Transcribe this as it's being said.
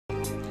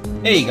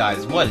Hey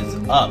guys, what is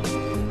up?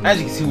 As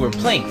you can see, we're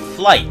playing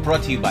Flight,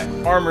 brought to you by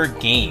Armor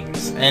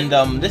Games, and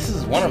this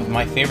is one of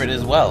my favorite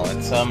as well.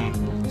 It's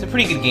a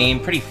pretty good game,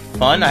 pretty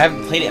fun. I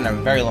haven't played it in a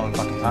very long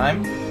fucking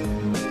time,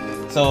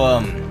 so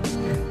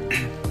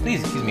please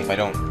excuse me if I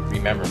don't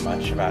remember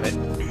much about it.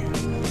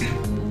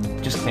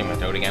 Just clear my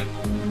throat again.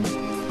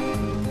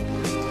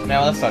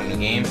 Now let's start a new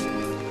game.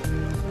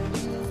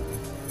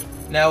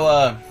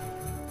 Now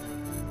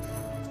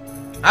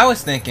I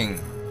was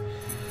thinking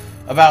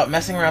about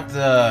messing around with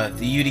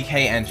the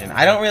UDK engine.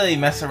 I don't really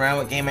mess around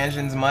with game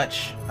engines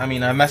much. I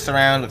mean, I messed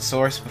around with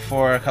Source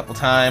before a couple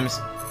times,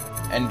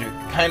 and it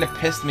kind of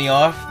pissed me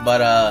off.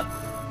 But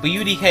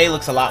UDK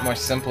looks a lot more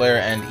simpler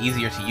and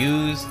easier to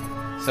use.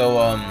 So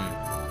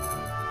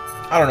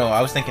I don't know.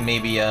 I was thinking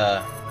maybe you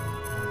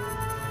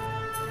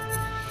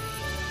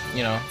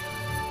know,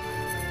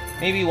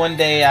 maybe one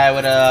day I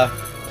would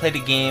play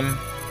the game.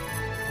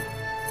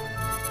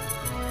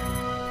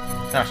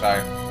 No,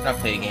 sorry, not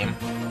play the game.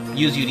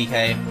 Use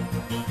UDK,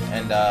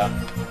 and,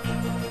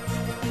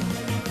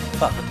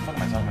 fuck, what the fuck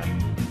am I talking about?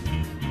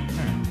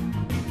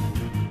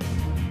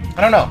 I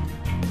don't know.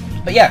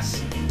 But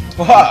yes.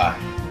 Wah! I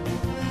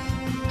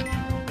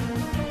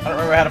don't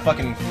remember how to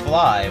fucking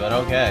fly, but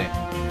okay.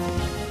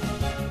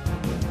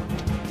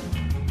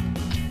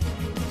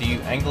 Do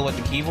you angle with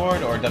the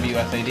keyboard, or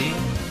WSAD?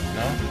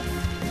 No?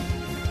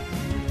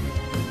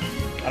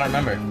 I don't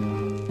remember.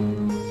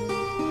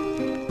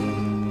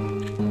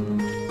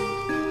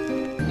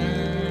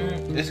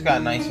 This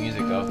got nice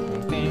music though.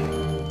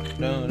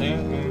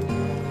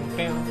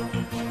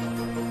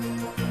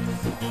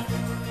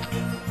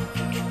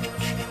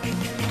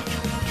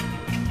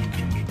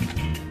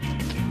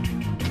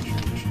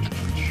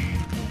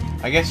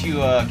 I guess you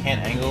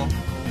can't angle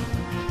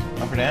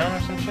up or down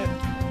or some shit.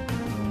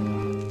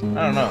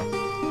 I don't know.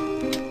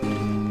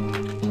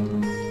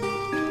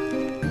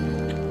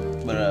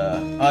 But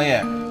oh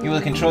yeah, you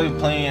will control your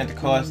plane at the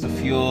cost of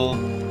fuel.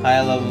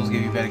 Higher levels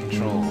give you better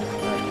control.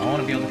 Right. I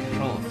want to be able to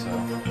control it, so.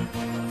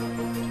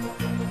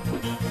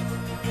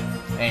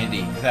 A and D,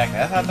 exactly.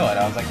 That's how I thought.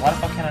 I was like, why the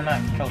fuck can I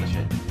not control this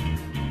shit?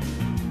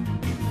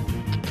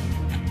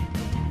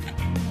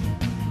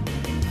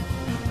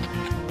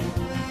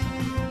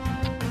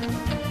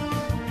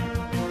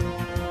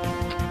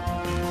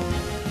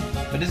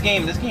 But this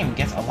game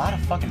gets a lot of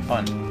fucking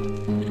fun.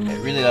 It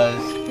really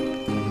does.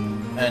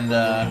 And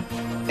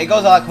it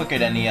goes a lot quicker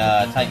than the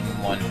Titan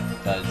one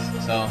does.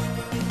 So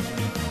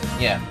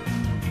yeah.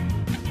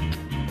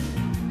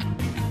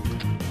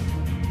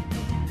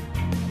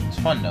 It's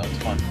fun though, it's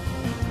fun.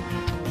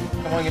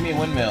 Come on, give me a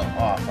windmill.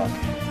 Oh, fuck.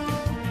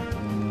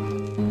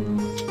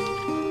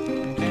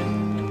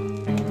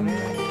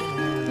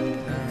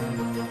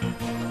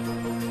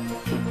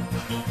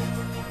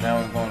 Now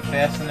we're going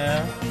faster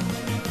now.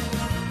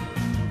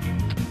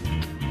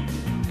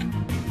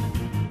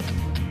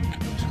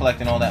 Just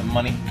collecting all that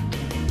money.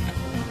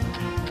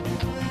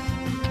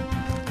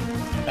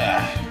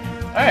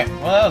 Alright,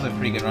 well that was a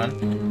pretty good run.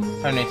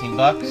 118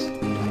 bucks.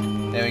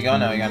 There we go,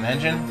 now we got an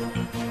engine.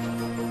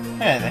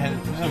 Yeah,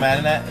 just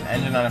imagine that, an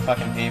engine on a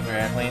fucking paper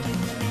airplane.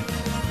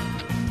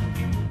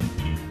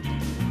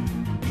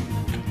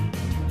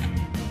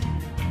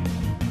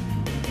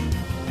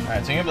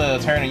 Alright, so you're able to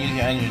turn and use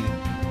your engine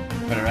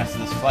for the rest of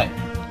this flight.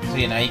 So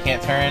yeah, now you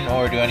can't turn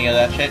or do any of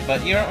that shit,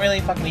 but you don't really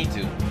fucking need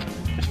to.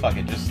 Just fuck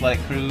it, just let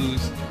it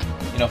cruise.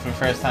 You know, for the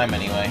first time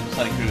anyway, just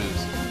let it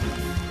cruise.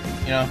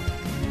 You know?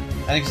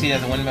 As you can see,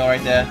 there's a windmill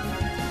right there.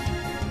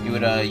 You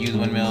would use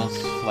windmills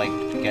to, like,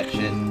 get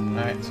shit.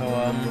 Alright, so,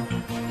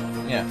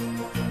 yeah.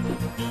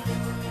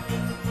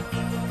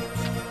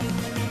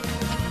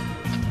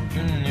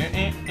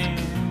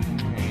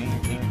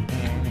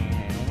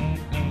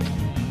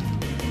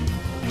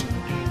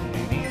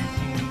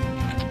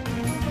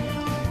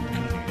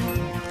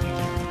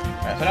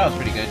 Alright, so that was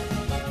pretty good.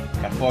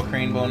 Got 4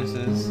 crane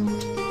bonuses.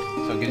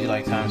 So it gives you,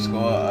 like, time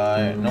score.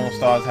 Normal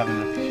stars have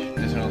an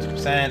additional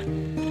 2%.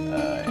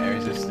 Air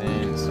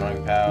resistance,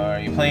 throwing power.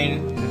 Your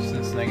plane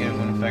resistance, negative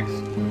wind effects.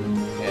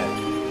 Yeah.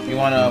 We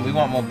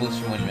want more boost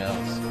from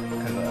windmills.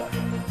 Because,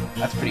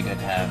 that's pretty good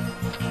to have.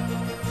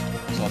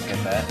 So let's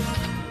get that.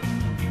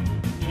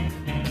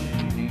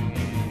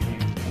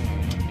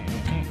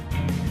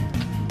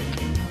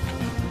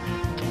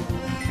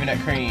 Give me that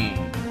crane.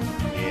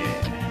 Yeah.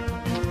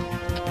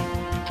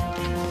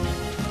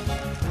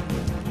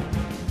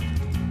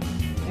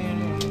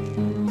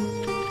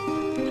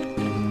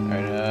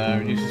 Alright,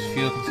 reduces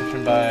fuel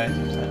consumption by 2%.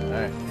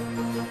 Alright.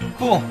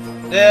 Cool.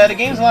 Yeah, the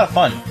game's a lot of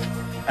fun.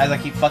 As I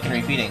keep fucking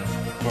repeating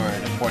for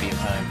the 40th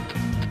time.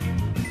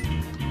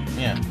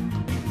 Yeah.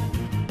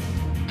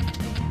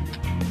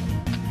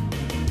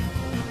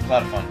 It's a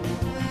lot of fun.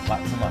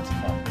 Lots and lots of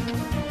fun.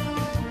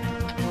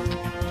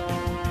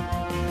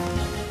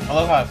 I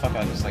love how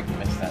I just like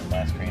missed that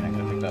last crane I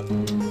could have picked up.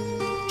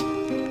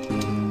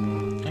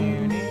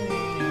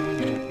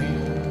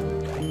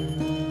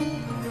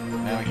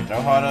 Now we can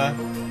throw harder.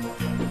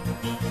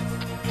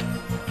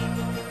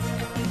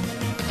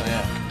 So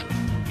yeah.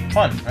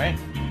 Fun, right?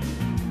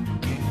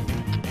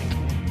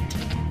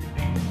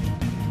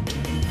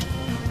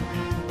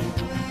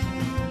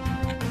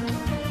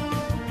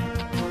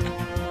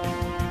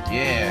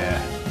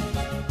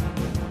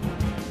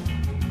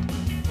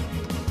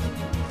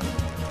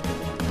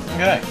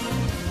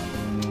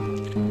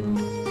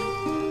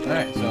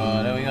 Alright, so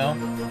there we go.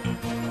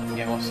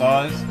 Get more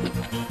saws.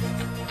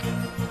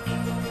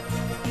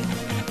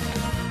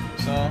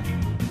 So,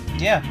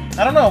 yeah.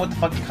 I don't know what the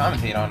fuck to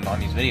commentate on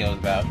these videos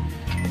about.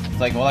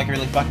 It's like, all I can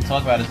really fucking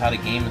talk about is how the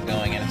game is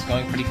going, and it's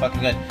going pretty fucking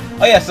good.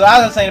 Oh yeah, so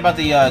I was saying about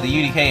the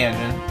UDK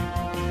engine.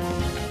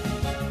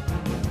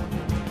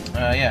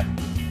 Yeah.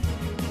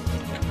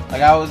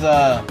 Like, I was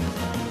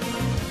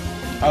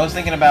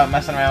thinking about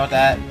messing around with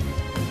that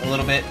a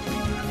little bit.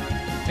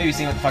 Maybe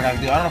seeing what the fuck I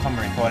can do. I don't know if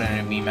I'm recording it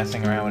and me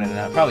messing around with it or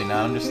not. Probably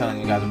not. I'm just telling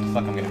you guys what the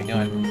fuck I'm gonna be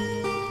doing.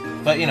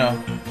 But, you know.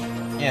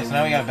 Yeah, so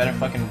now we got a better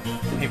fucking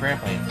paper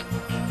airplane.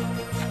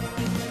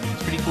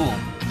 It's pretty cool.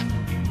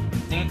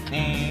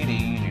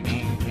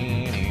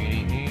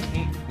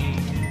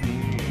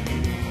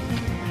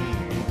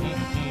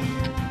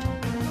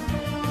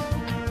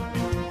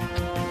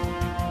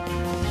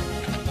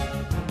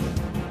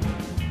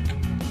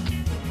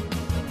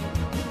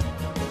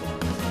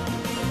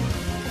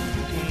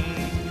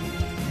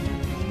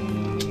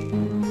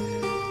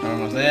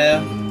 Almost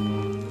there.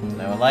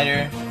 Now a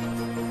lighter.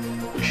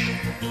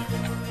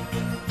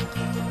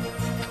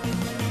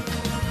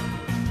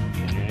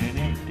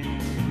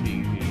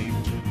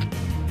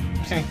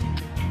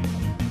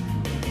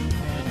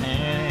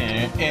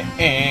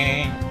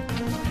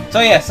 So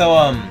yeah, so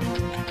I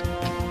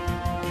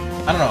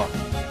don't know.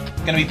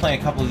 Gonna be playing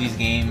a couple of these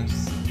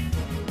games.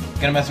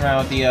 Gonna mess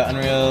around with the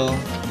Unreal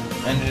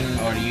Engine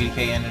or the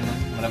UDK engine,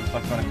 whatever the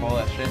fuck you wanna call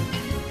that shit.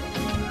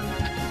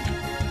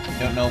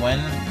 Don't know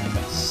when,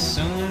 but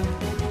soon.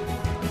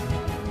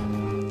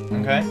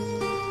 Okay.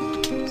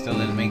 Still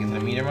didn't make it to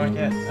the meter mark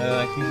yet.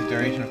 Increase the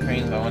duration of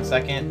cranes by 1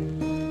 second.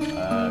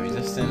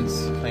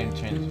 Resistance, plane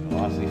change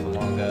velocity for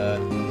longer.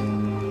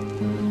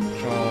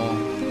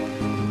 Control.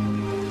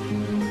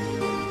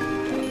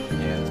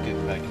 Yeah, let's get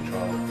better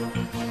control.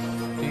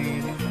 There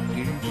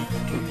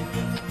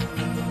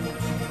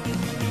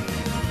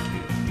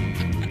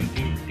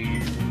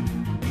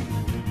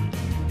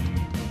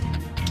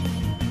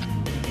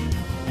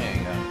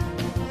you go.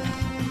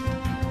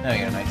 Now we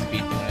got a nice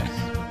speed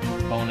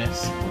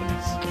bonus.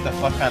 What the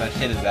fuck kind of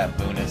shit is that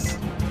bonus?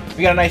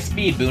 We got a nice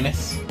speed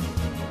bonus.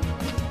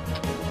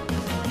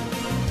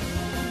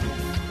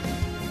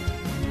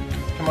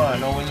 Come on,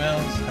 no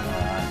windmills. Come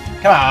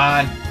on. Come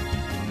on!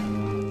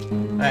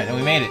 Alright, then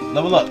we made it.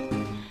 Level up.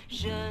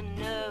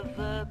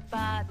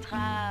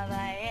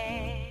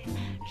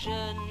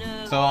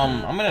 So,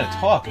 I'm gonna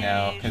talk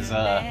now, because,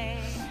 I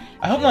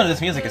hope none of this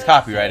music is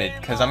copyrighted,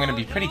 because I'm gonna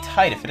be pretty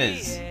tight if it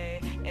is.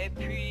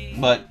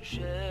 But,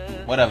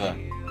 whatever.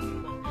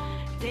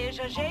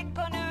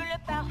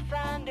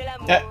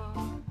 Yeah.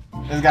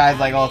 This guy's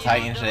like all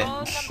tight and shit.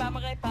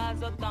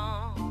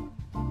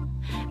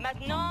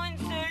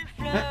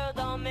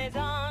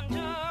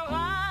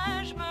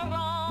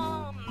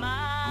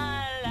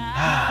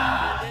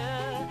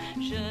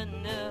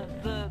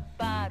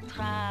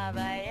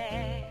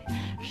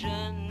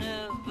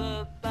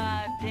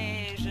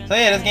 So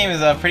yeah, this game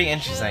is pretty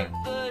interesting.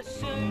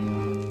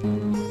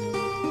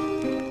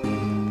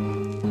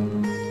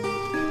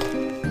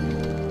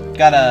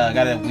 Got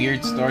a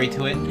weird story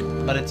to it,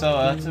 but it's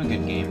a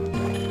good game.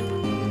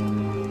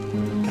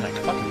 Can I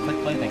fucking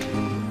click play? Thank you.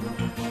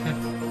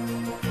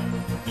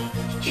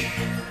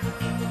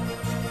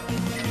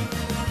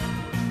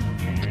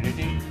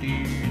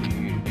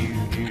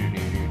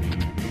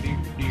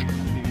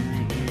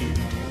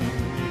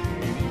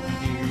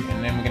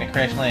 And then we're gonna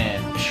crash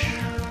land.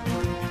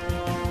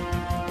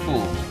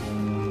 Cool.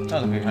 That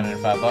was a big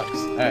 $105.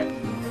 Alright.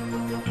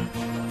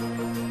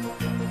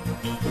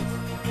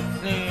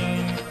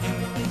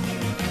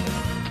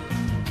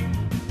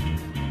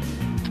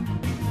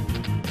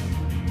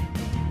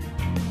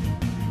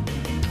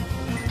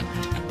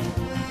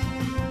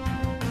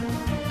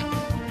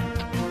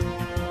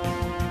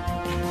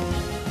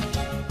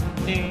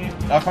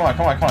 Oh, come on,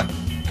 come on, come on.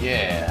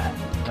 Yeah.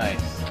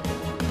 Nice.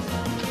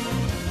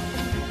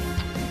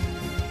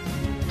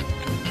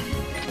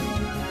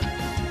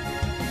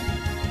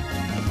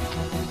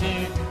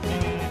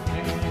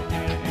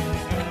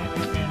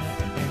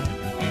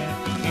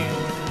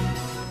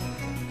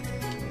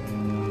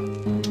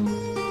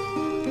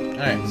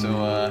 Alright, so,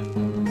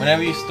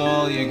 whenever you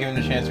stall, you're given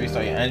the chance to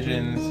restart your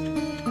engines.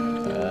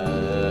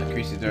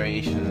 Increase the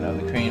duration of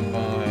the crane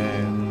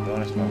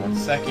bonus by 1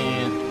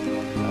 second.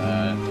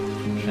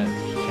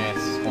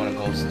 Chance to spawn a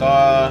gold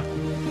star.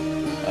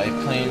 Your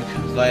plane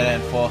comes lighter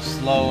and falls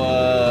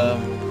slower.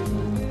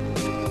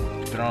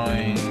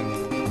 Throwing.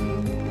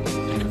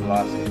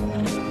 Velocity.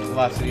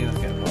 Velocity, let's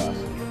get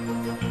velocity.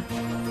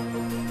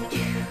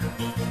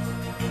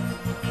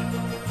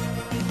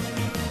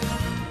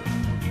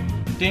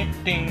 Ding,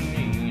 ding,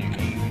 ding,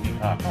 ding.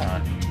 Oh, come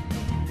on.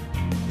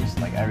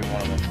 Just like every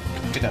one of them.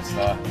 Get that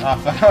star. Oh,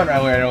 fuck, I went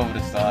right over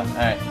the star.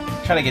 Alright,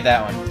 try to get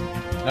that one.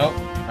 Nope.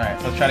 Alright,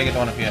 so let's try to get the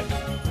one up here.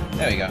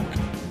 There we go.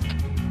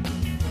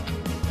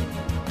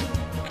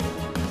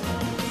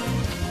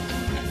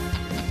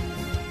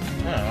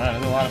 Alright,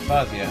 there's a lot of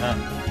stars here, huh?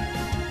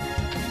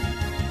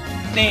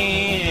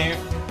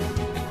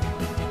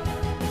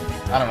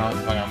 I don't know what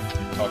the fuck I'm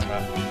talking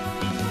about.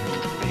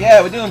 But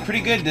yeah, we're doing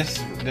pretty good this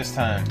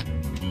time.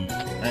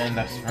 And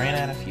I ran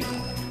out of fuel.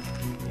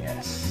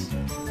 Yes.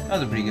 That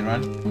was a pretty good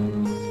run.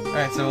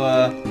 Alright, so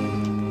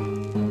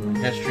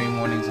jet stream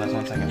warnings last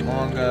 1 second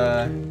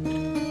longer.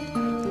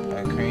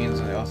 Cranes,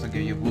 they also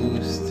give you a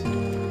boost.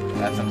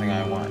 That's something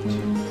I want.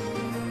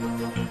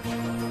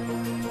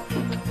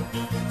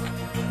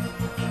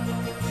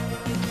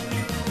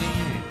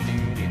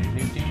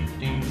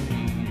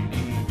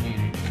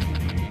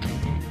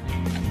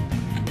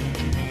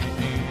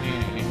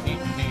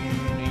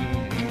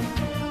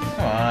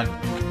 Come on.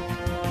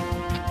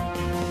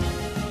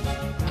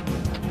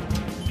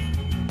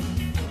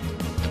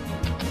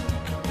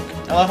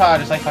 I love how I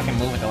just like fucking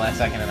move at the last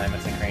second and I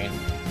miss the crane.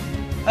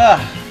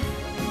 Ugh.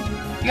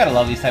 You gotta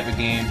love these type of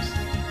games.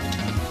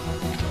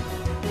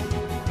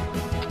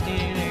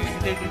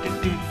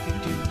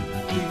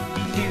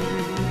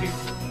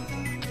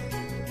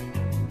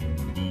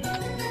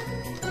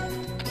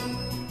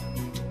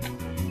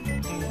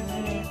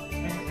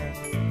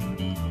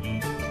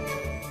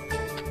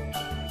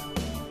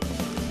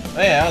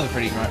 Oh yeah, that was a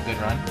pretty good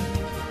run.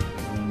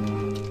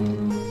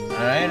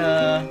 Alright,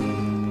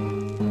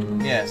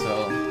 yeah,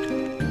 so...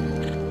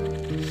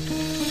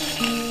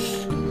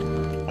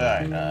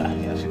 Alright,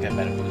 yeah, let's just get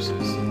better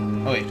boosters.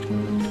 Oh wait.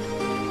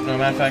 No,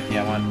 matter of fact,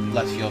 yeah, I want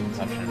less fuel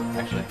consumption,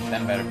 actually.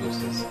 Then better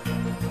boosters.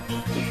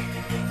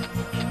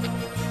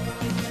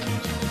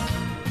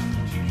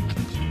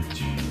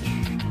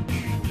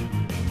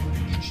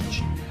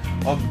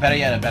 Or better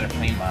yet, a better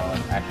plane model,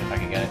 actually, if I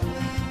could get it.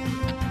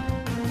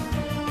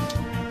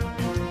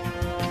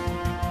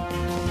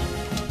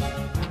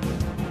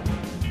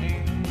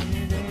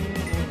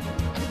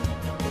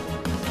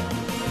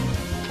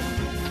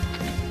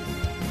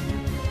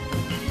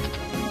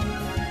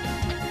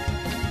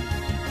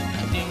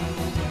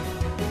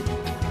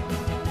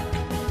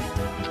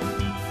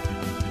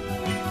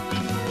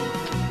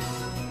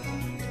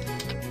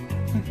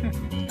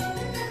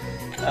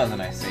 That was a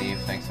nice save,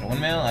 thanks to the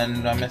windmill,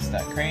 and I missed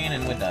that crane,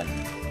 and we're done.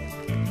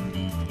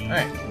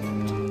 Alright.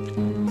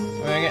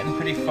 We're getting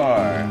pretty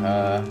far.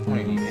 What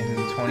do you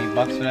need? 20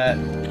 bucks for that?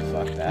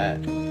 Fuck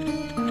that.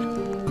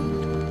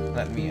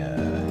 Let me,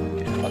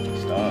 get lucky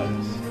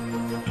stars.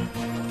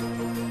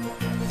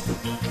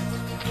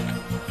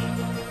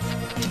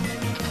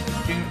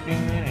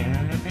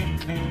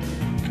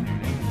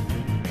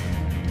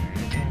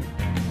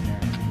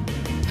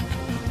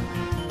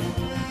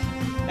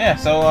 Yeah,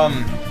 so,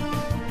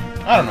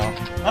 I don't know.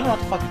 I don't know what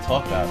the fuck to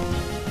talk about.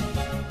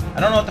 I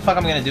don't know what the fuck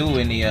I'm gonna do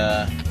in the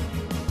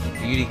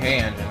UDK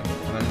engine.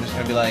 I'm just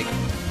gonna be like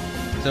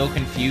so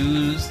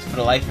confused for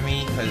the life of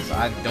me because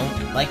I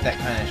don't like that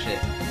kind of shit.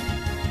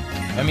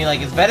 I mean,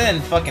 like, it's better than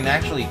fucking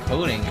actually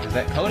coding because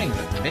that coding is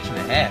a bitch and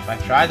a half. I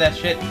tried that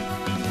shit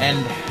and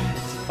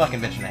it's a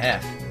fucking bitch and a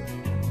half.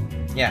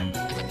 Yeah,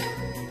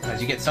 because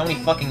you get so many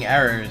fucking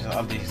errors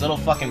of these little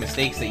fucking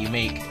mistakes that you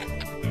make.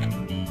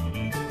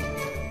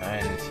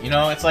 You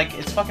know, it's like,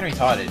 it's fucking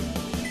retarded.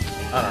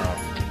 I don't know.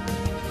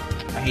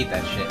 I hate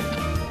that shit.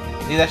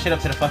 Leave that shit up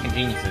to the fucking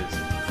geniuses.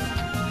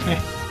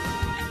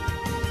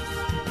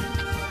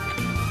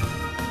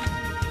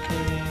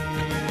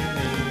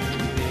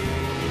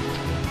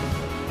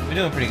 We're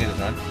doing pretty good this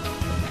run.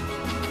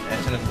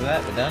 As soon as we're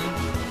that, we're done.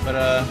 But,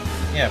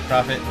 yeah,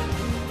 profit.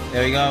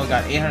 There we go. We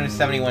got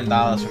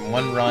 $871 from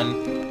one run,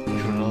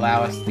 which would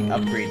allow us to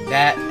upgrade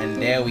that.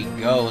 And there we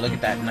go. Look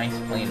at that nice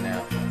plane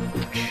now.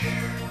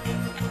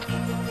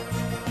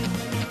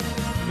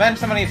 Imagine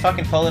somebody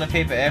fucking folding a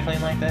paper airplane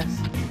like this.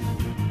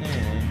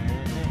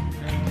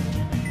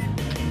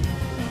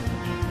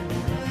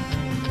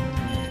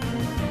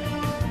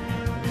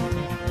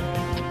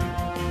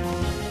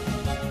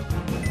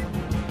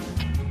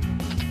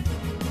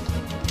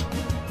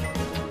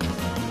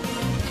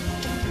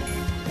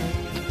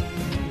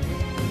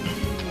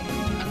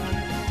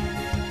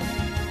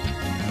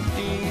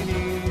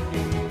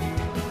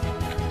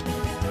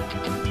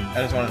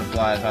 I just wanted to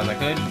fly as high as I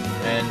could,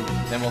 and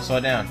then we'll slow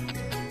it down.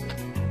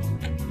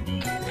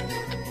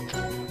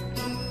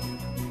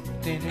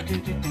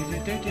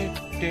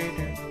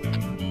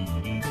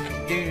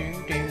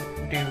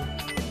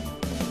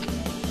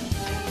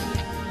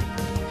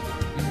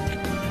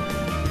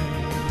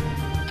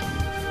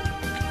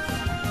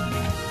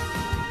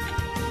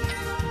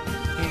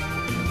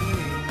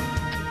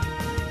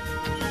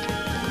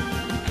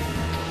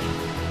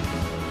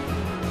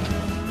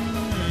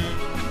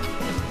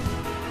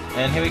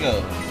 And here we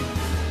go.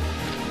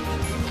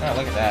 Oh,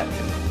 look at that.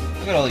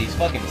 Look at all these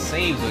fucking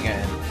saves we're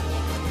getting.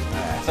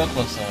 So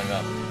close to filling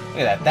up. Look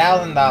at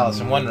that, $1,000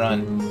 from one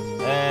run.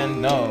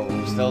 And no,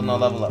 still no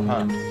level up,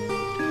 huh?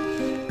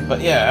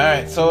 But yeah,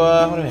 alright, so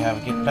what do we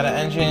have? Get better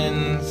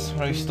engines,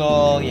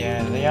 restall,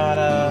 yeah,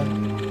 yada.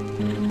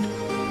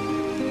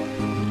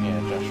 Yeah,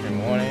 just stream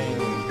warning,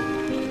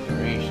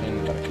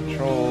 duration, better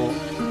control.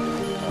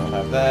 I'll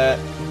have that.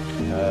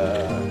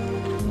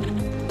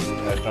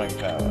 Drawing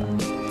power.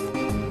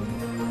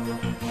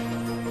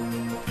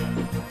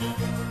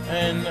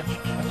 And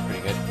that's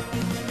pretty good.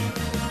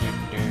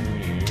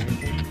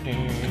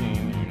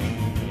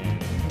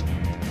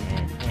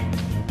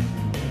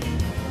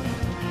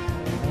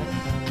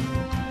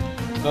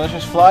 So let's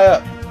just fly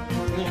up.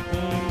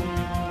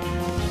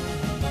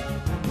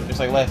 Just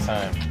like last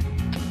time.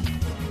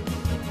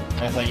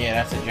 And it's like, yeah,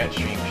 that's a jet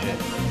stream shit.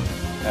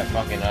 That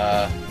fucking,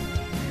 that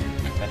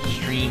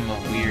stream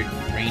of weird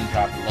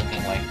raindrop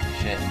looking like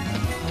shit.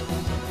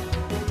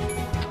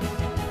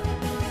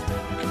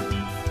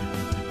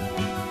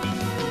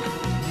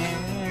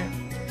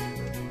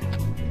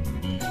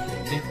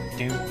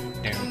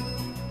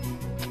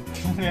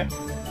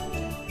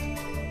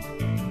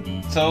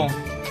 So,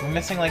 we're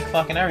missing like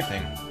fucking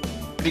everything.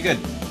 Pretty good.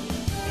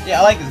 Yeah,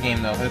 I like this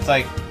game though. It's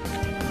like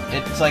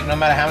no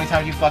matter how many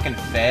times you fucking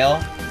fail,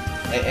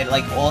 it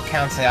like all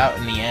counts out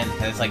in the end.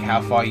 Cause it's like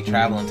how far you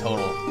travel in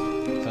total.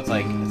 So it's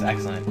like, it's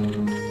excellent.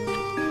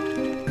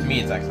 To me,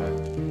 it's excellent.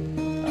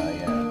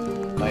 Yeah.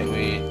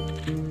 Lightweight.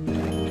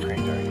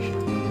 Crane duration.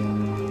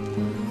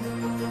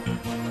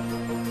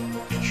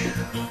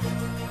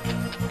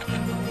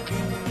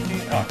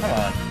 Oh, come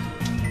on.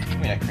 Give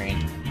me that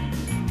crane.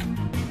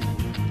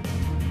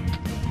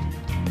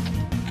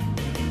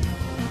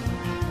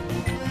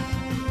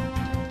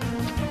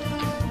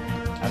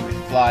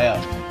 Fly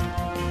up.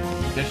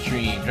 Jet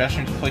stream. Jet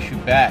streams push you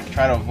back.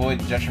 Try to avoid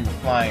the jet stream by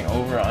flying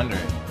over or under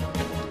it.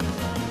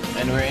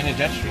 And we're in a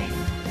jet stream.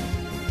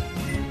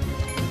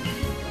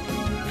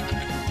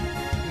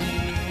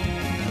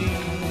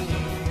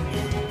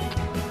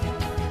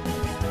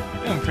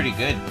 Doing pretty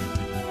good,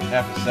 I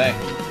have to say.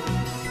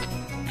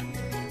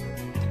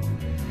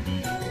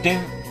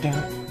 Doom, doom,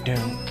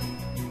 doom.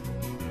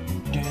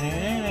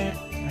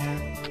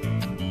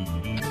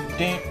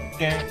 Doom,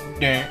 doom,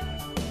 doom.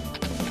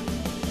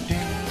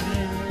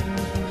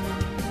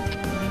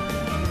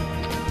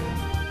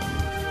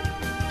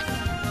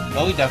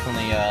 Well, we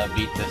definitely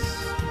beat this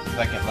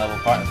second level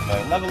part,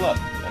 but level up,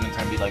 and it's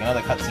gonna be like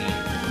another cutscene.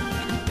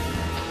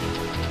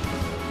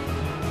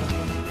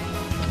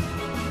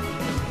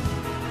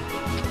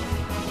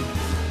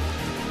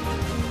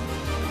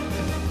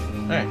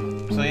 Alright,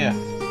 so yeah.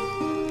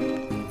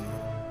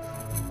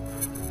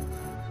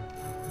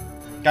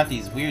 Got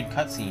these weird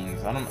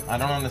cutscenes. I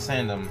don't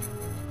understand them,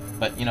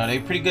 but you know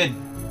they're pretty good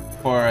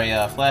for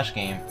a Flash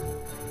game.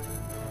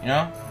 You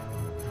know.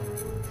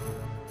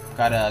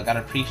 Gotta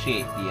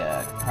appreciate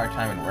the hard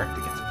time and work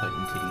that gets put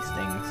into these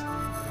things.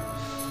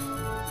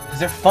 Cause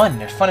they're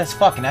fun as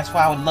fuck, and that's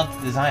why I would love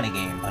to design a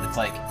game, but it's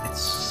like, it's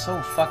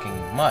so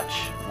fucking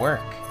much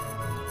work.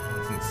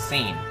 It's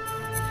insane.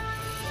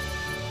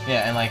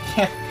 Yeah, and like,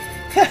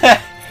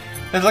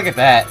 just look at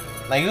that.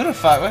 Like, who the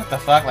fuck, what the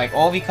fuck? Like,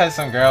 all because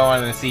some girl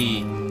wanted to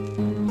see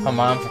her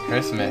mom for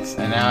Christmas,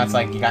 and now it's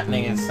like, you got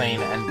niggas saying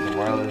the end of the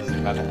world is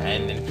about to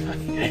end, and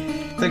fucking,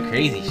 it's like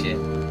crazy shit.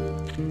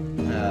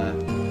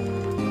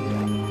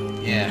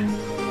 Yeah.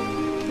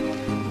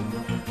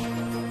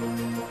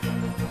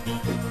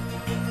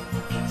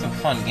 It's a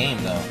fun game,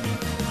 though.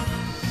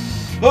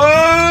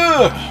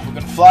 Oh! We're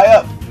gonna fly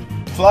up!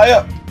 Fly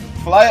up!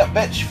 Fly up,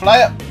 bitch!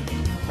 Fly up!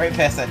 Right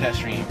past that jet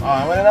stream. Oh,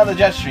 I went another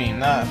jet stream.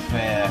 Not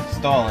fair.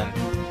 Stolen.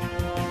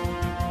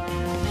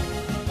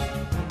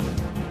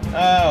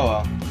 Oh,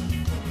 well.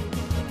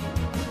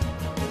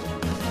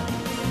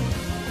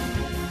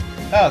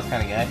 That was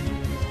kinda good.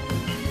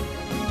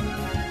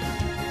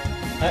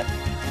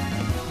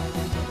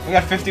 We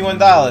got $51.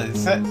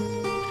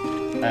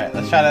 Alright,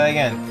 let's try that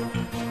again.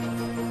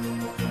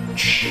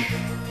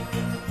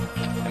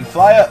 And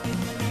fly up.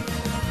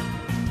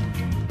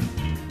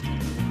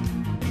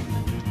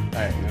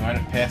 Alright, we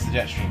went past the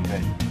jet stream.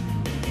 Good.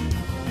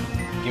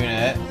 Give me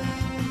that.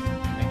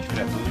 Thank you for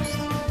that boost.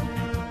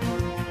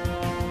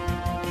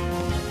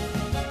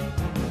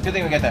 Good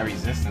thing we got that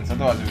resistance.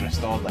 Otherwise we would have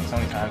stalled like so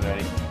many times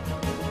already.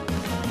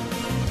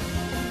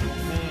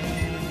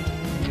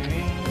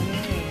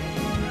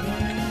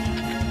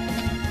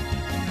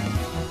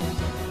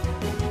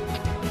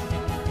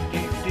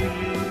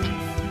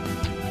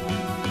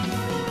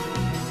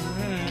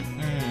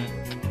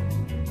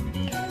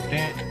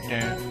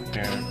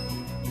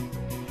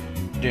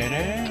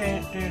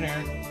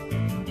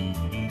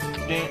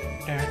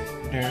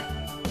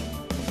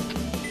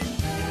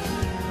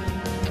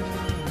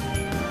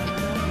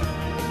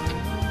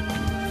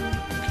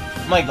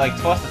 Like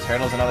Toss the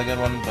Turtle's another good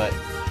one, but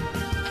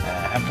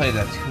I've played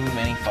that too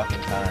many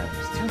fucking times.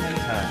 Too many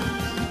times.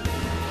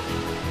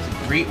 It's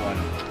a great one,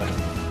 but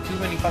too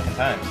many fucking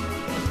times.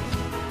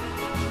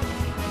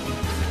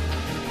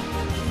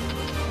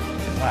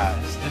 Wow,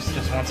 this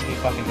just wants to keep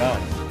fucking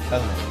going,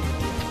 doesn't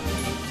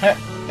it?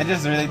 It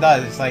just really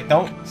does. It's like,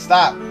 don't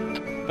stop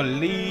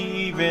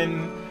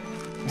believing.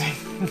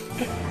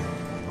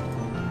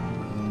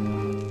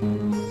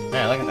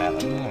 Man, look at that.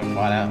 Look at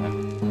fly that one.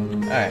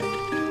 Alright.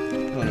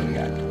 What do we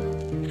got?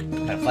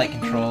 Got flight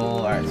control.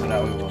 Alright, so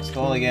now we will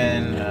stall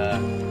again.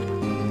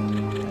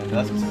 And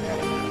let's get some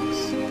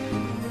aerodynamics.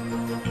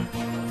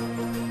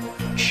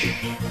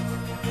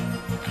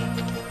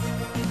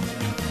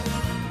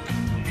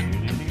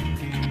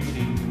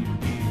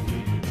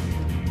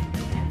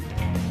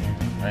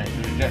 Alright,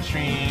 through the jet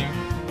stream.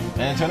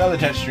 And into another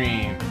jet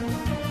stream.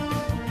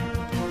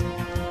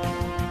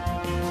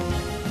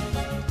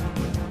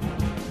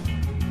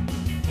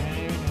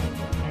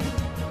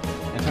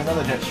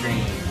 another jet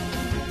stream.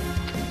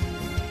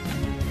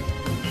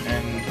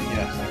 And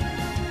yes,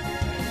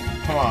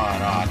 come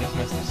on, I just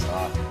missed the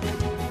stop.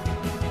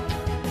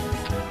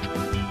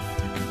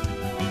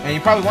 And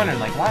you're probably wondering,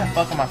 like, why the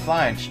fuck am I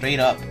flying straight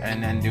up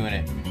and then doing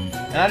it?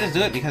 And I just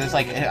do it because it's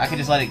like I could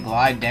just let it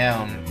glide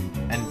down,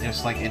 and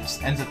just like it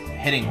just ends up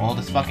hitting all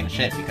this fucking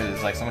shit because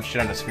it's like so much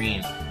shit on the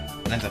screen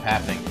that ends up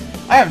happening.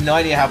 I have no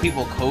idea how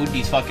people code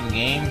these fucking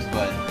games,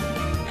 but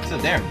so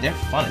they're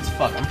fun as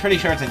fuck. I'm pretty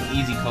sure it's an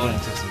easy coding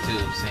system too,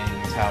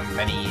 seeing as how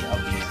many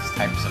of these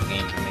types of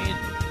games are made.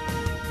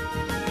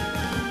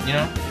 You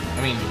know?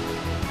 I mean,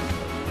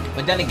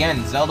 but then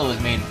again, Zelda was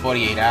made in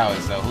 48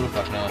 hours, so who the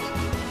fuck knows?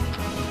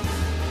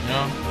 You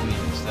know? I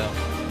mean, still.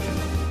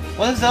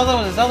 Was it Zelda?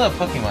 Was it Zelda or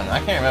Pokemon? I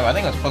can't remember. I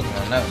think it was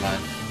Pokemon. Never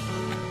mind.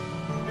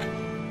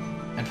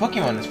 And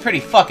Pokemon is pretty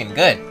fucking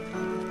good.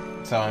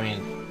 So, I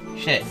mean,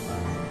 shit.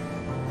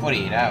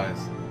 48 hours.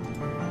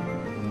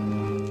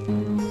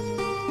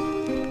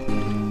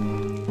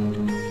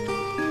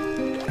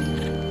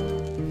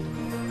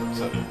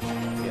 So,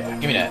 yeah.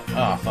 Give me that.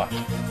 Oh, fuck. I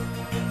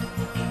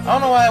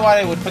don't know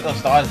why they would put those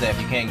stars there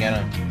if you can't get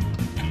them.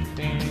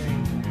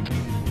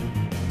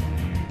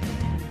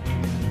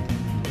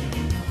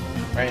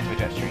 Right into a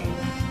jet stream.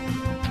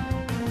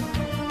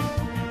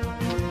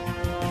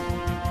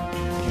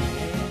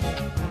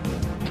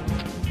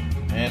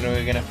 And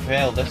we're gonna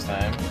fail this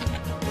time.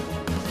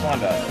 Come on,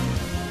 dive.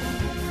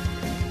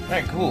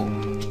 Alright, cool.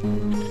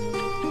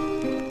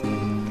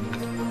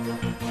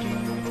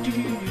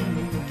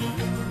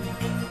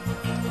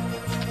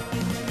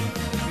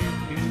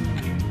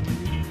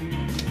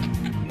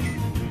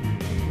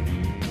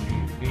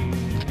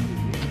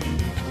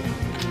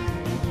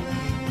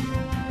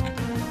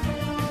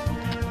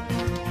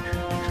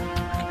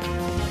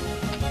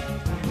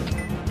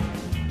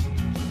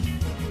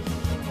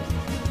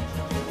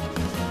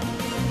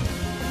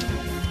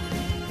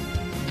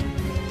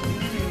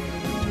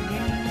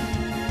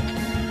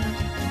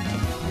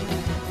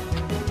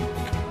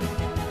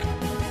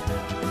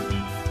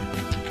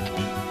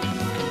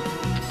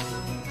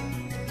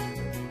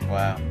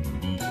 Wow.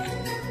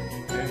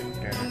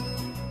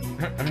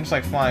 I'm just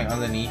like flying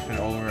underneath and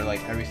over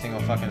like every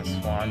single fucking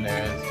swan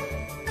there is.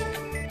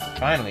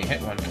 Finally hit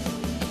one.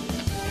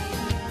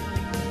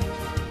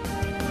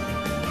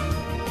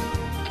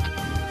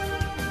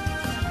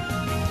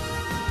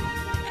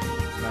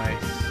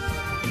 Nice.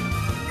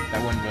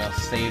 That windmill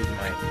saved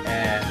my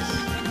ass.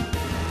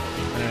 I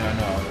didn't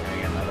know I was gonna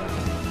get another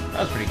one.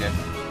 That was pretty good.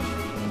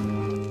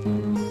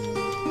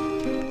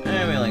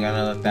 And we only got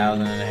another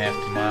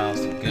 1,500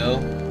 miles to go.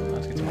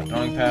 Let's get to my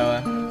throwing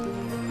power.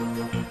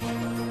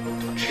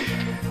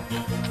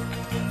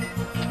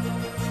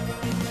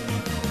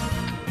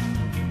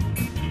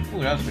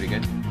 Ooh, that was pretty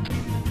good.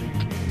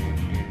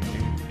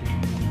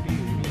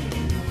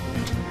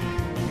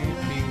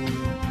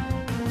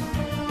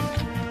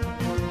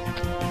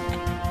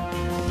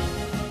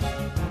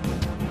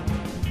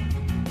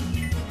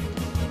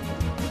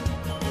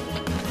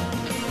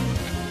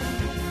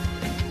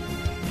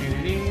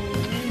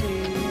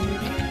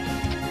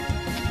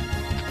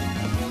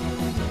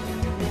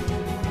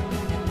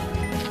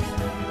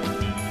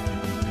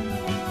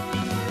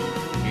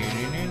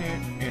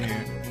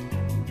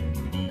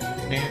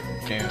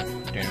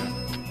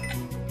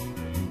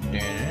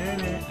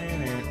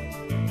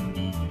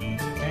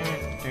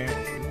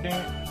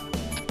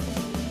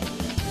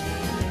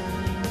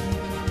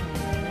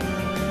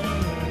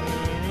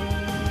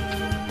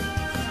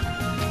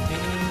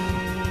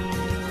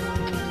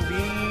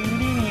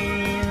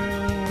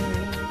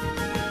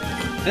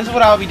 This is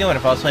what I would be doing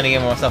if I was playing a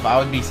game with myself. I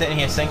would be sitting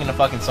here singing the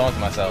fucking song to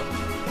myself.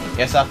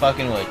 Yes, I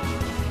fucking would.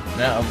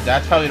 No,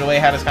 that's probably the way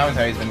how this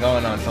commentary's been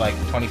going on for like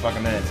 20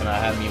 fucking minutes, and I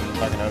haven't even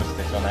fucking noticed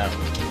it till now.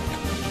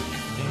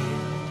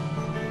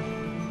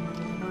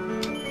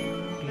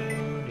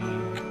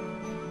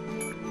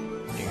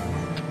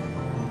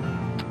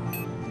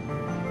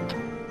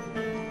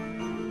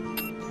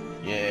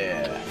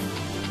 Yeah.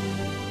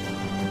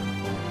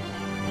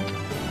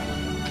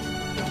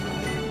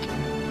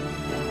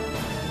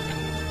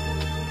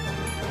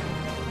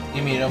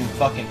 Give me them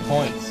fucking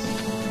points.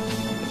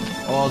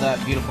 All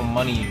that beautiful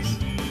monies.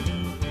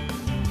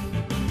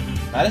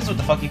 Now this is what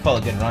the fuck you call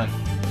a good run.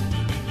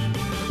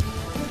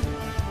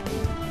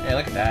 Yeah,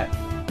 look at that.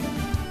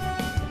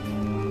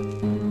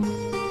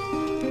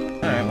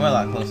 Alright, we're a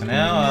lot closer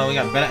now. We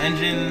got better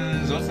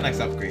engines. What's the next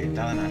upgrade?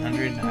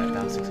 1,900?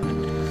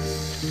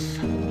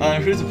 1,600.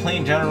 Improves the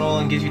plane in general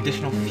and gives you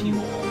additional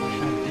fuel.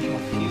 Additional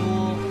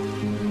fuel.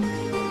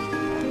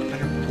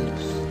 Better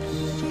boost.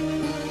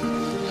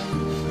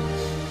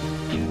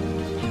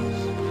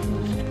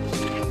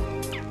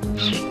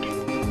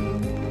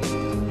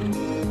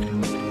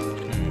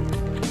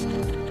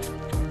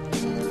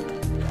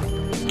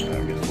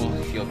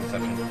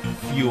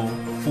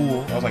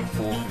 Full. I was like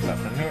full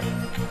consumption here.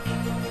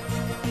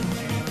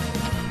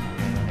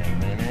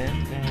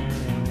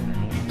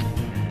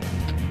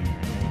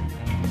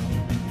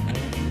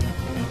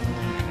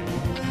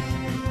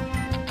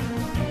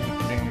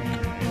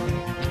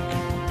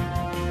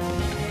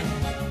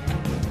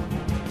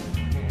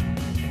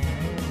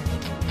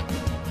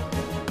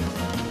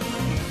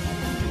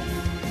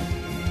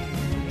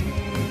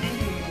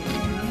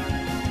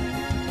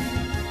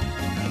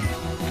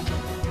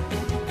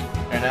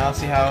 Alright, now let's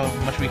see how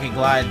much we can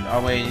glide our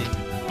way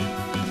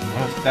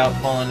without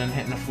falling and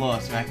hitting the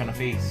floor, smack on the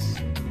face.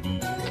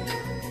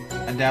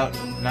 I doubt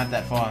not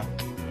that far.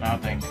 I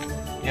don't think.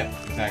 Yep,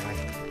 exactly.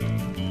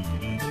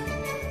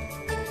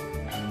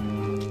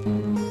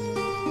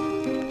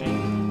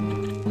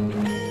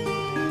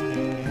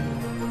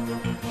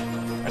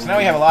 Alright, so now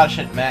we have a lot of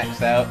shit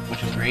maxed out,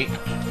 which is great.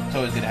 It's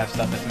always good to have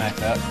stuff that's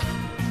maxed out.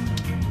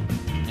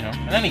 You know,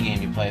 in any game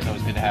you play, it's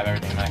always good to have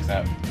everything maxed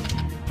out.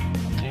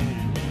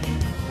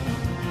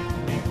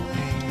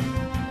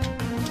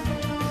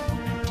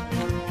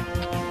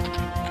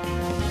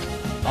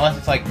 Unless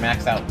it's like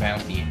maxed out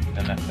bounty,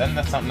 then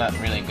that's something that's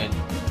really good to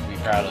be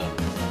proud of.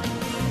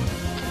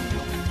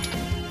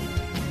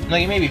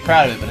 Like, you may be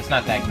proud of it, but it's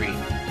not that great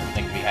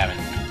thing to be having.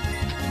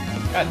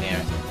 God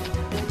damn it.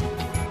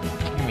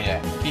 Give me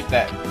that. Keep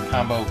that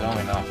combo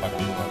going off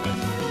fucking a little bit.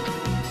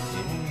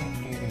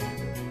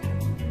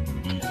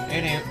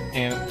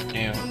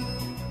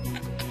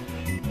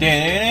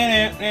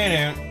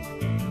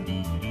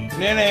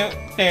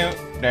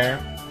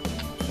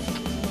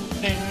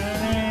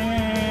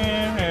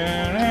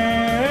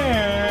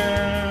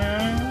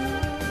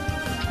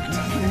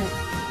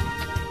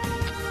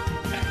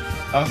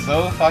 I'm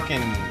so fucking...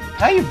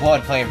 How you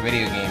bored playing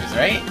video games,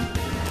 right?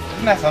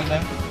 Isn't that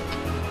something?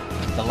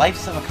 The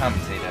lives of a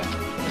commentator.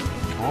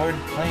 Bored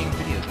playing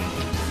video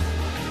games.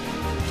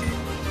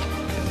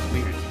 It's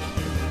weird.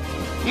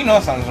 You know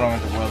something's wrong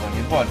with the world when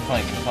you're bored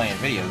playing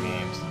video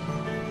games.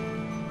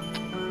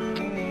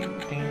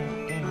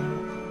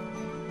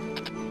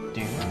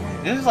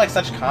 This is like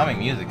such calming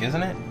music,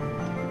 isn't it?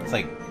 It's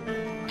like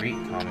great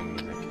calming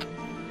music.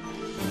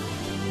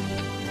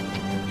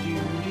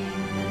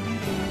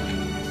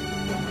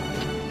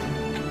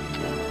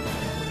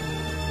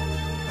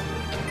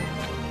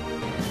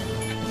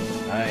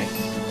 Nice.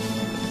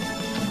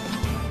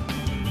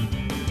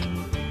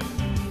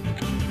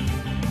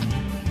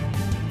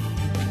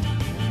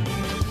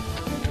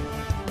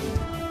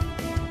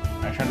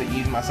 I tried to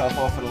ease myself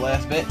off for the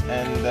last bit,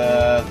 and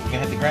we can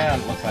hit the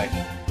ground, looks like.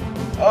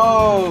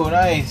 Oh,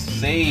 nice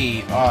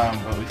save! Oh,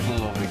 but we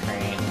flew over the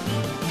crane.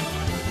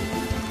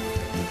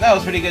 That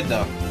was pretty good,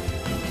 though.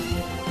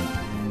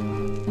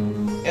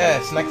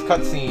 Yes, next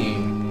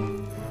cutscene.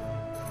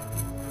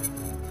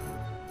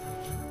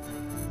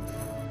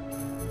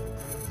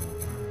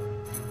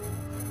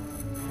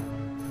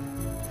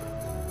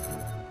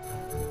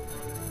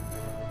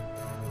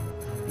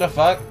 The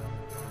fuck?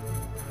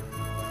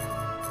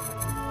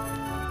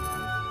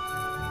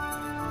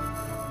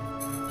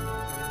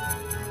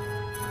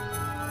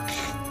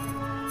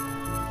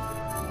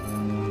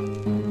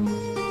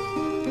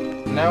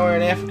 Now we're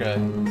in Africa.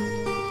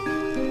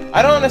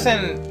 I don't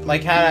understand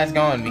like how that's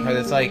going, because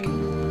it's like,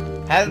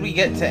 how did we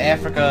get to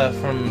Africa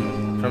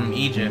from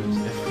Egypt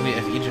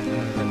if Egypt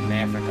isn't in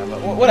Africa?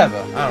 But whatever.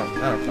 I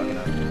don't fucking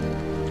know.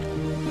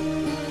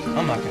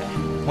 I'm not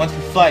gonna. Once we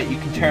flight, you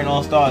can turn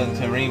all stars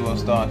into rainbow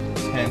stars in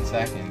 10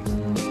 seconds.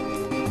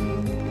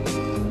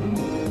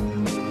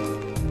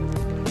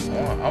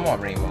 I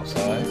want rainbow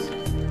stars.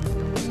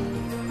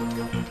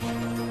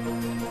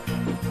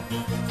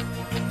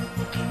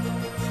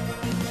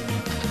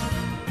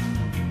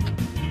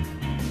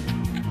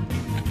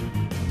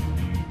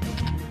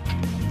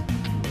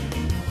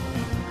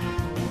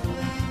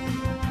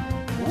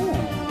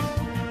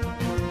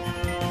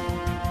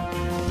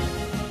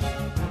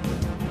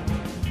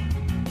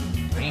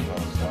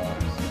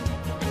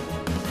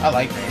 I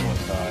like rainbow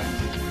stars.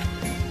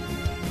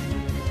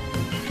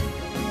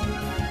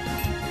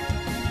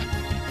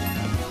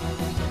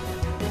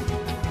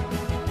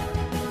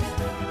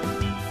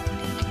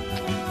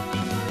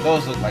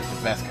 Those look like the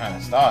best kind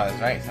of stars,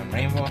 right? Some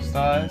rainbow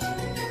stars.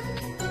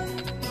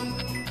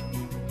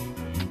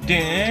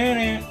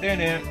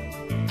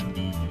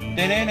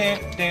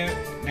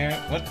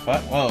 What the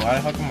fuck? Whoa, why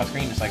the fuck did my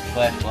screen just like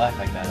flash black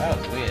like that? That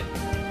was weird.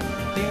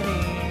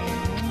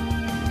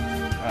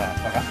 Oh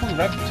fuck, I flew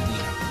right between them.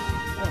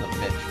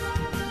 Bitch.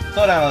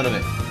 Slow down a little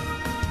bit.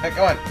 Hey,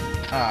 come on.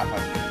 Ah,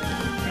 fuck.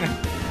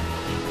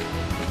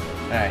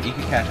 Alright, you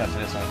can catch up to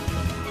this one.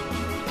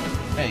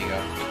 There you go.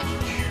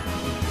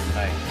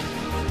 Nice.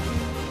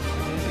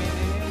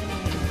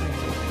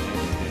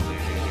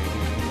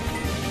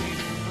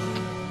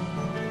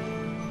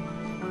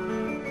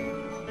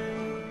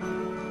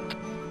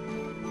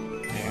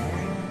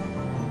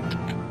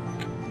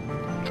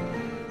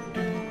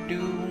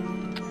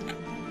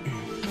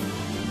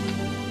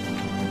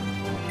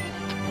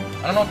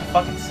 I don't know what to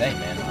fucking say,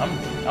 man.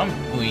 I'm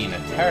being a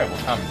terrible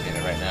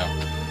commentator right now.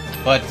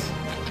 But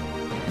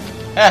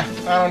I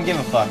don't give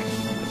a fuck.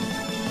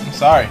 I'm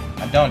sorry,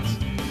 I don't.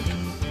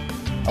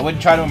 I would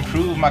try to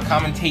improve my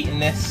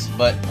commentating-ness,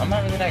 but I'm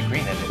not really that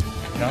great at it,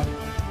 you know?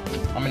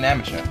 I'm an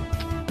amateur.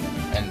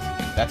 And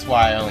that's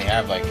why I only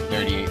have like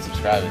 38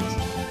 subscribers.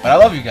 But I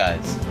love you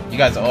guys. You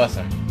guys are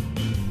awesome.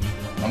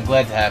 I'm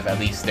glad to have at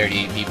least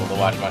 38 people to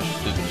watch my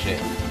stupid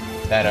shit.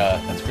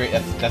 That's great.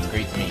 That's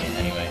great to me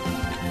anyway.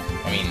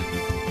 I mean,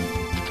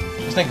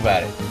 just think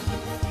about it.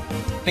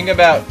 Think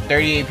about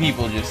 38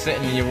 people just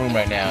sitting in your room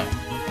right now,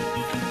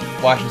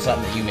 watching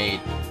something that you made.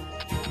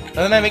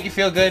 Doesn't that make you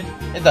feel good?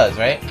 It does,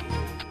 right?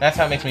 That's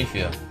how it makes me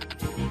feel.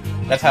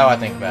 That's how I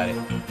think about it.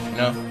 You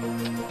know?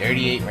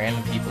 38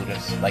 random people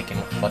just liking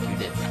what the fuck you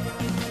did.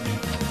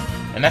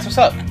 And that's what's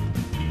up.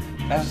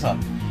 That's what's up.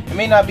 It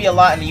may not be a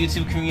lot in the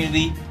YouTube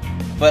community,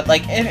 but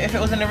like if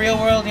it was in the real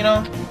world, you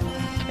know,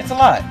 it's a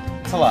lot.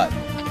 It's a lot.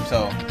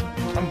 So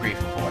I'm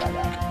grateful for what I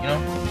got, you know?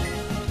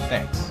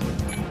 Thanks.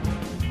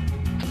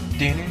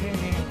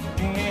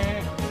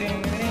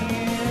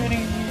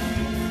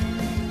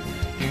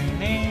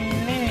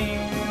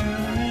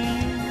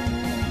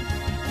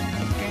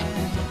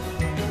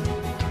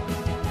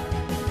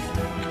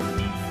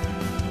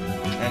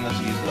 And let's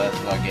use less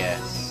of our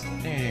gas.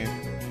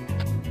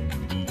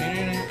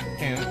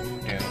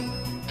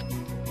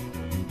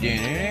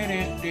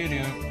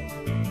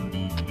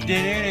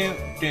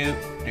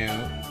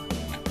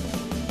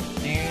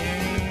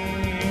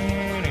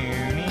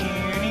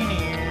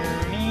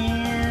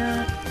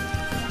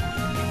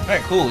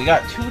 Alright, cool. We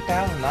got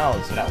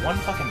 $2,000 for that one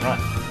fucking run.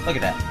 Look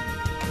at that.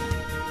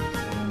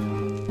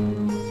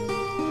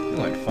 We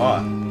went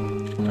far.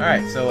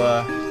 Alright,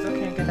 so, still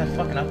can't get that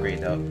fucking upgrade,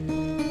 though.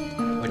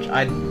 Which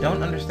I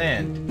don't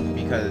understand,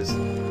 because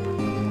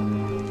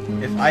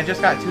if I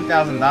just got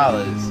 $2,000,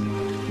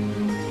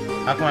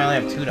 how come I only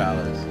have $2?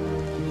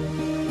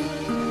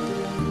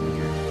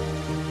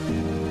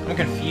 I'm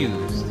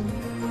confused.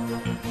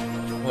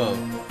 Whoa.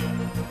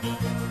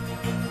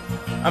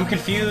 I'm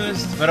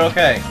confused, but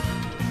okay.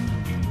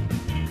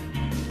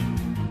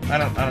 I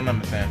don't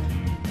understand.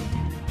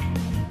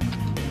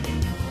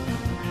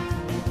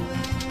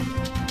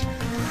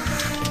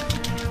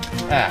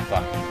 Ah,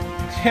 fuck.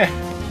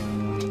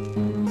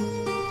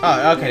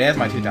 Oh, okay, there's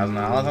my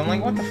 $2,000. I'm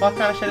like, what the fuck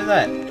kind of shit is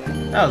that?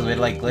 That was weird,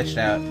 like, glitched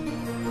out.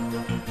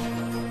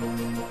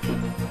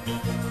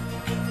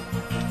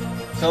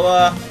 So,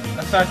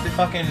 let's start the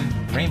fucking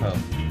rainbow.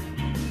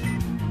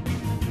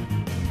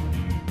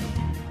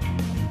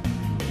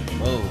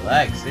 Whoa,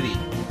 lag city.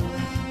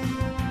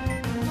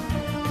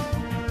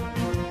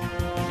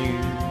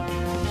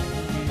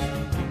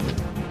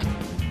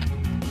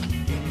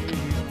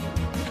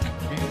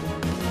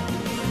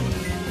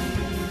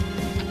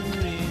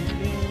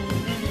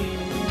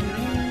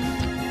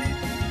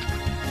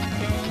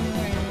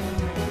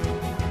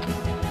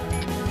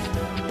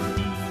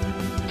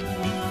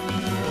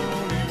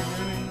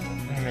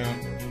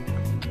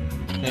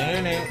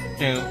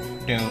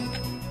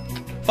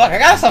 Fuck, I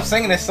gotta stop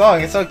singing this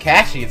song. It's so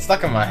catchy. It's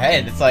stuck in my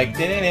head. It's like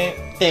so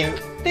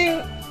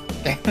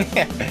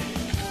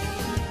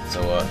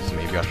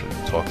maybe I should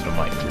talk to the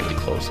mic really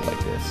close like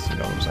this. You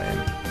know what I'm saying?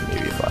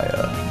 Maybe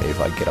if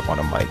I get up on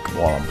a mic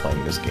while I'm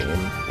playing this game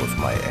with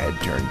my head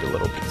turned a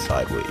little bit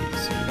sideways,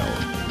 you know,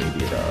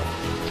 maybe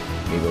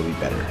it'll be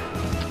better.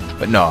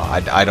 But no,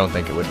 I don't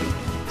think it would be.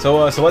 So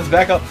let's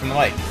back up from the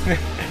mic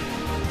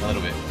a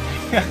little bit.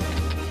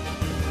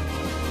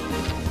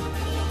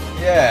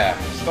 Yeah,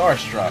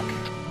 Starstruck.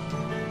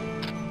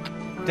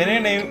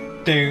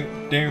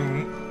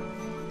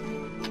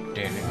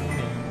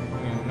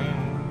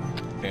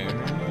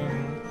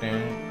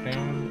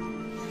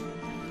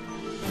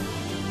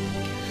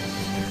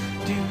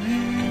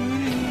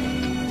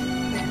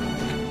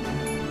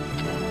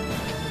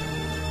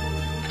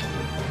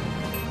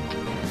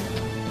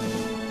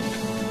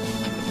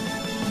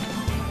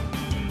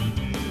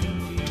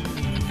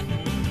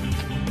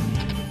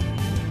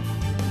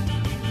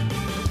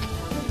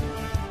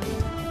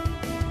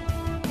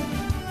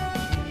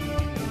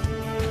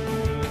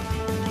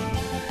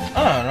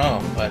 I don't know,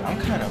 but I'm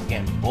kind of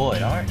getting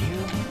bored, aren't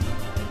you?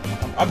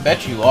 I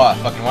bet you are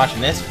fucking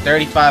watching this for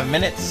 35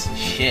 minutes.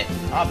 Shit,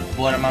 I'm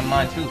bored out of my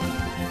mind too.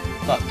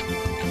 Look.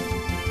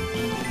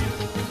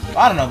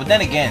 I don't know, but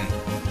then again,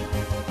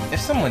 if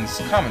someone's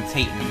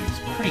commentating is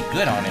pretty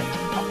good on it,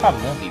 I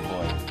probably won't be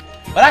bored.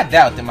 But I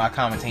doubt that my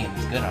commentating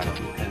is good on it,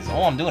 because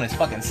all I'm doing is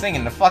fucking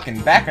singing the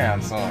fucking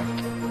background song.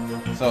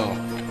 So,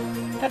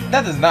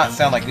 that does not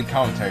sound like good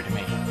commentary to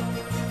me.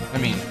 I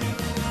mean,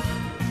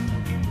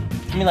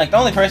 like, the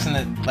only person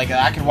that, like,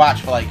 I could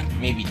watch for, like,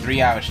 maybe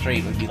 3 hours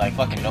straight would be, like,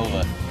 fucking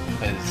Nova,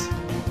 because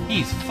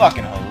he's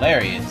fucking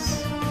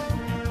hilarious.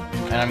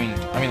 And I mean,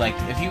 like,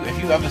 if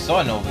you ever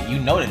saw Nova, you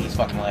know that he's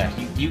fucking hilarious.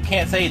 You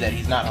can't say that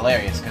he's not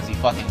hilarious, because he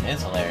fucking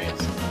is hilarious.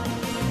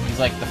 He's,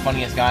 like, the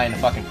funniest guy on the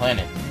fucking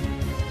planet.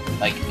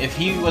 Like, if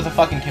he was a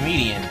fucking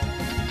comedian,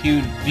 he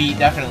would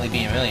definitely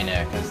be a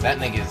millionaire, because that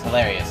nigga is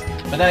hilarious.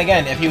 But then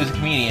again, if he was a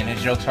comedian,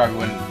 his jokes probably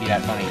wouldn't be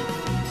that funny,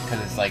 because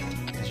it's, like,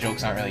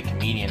 jokes aren't really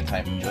comedian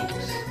type of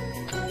jokes.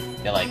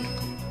 They're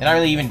not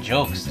really even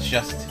jokes, it's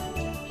just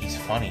he's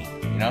funny,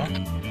 you know? I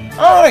don't know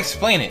how to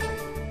explain it.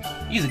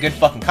 He's a good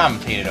fucking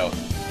commentator though.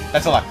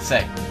 That's all I can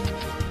say.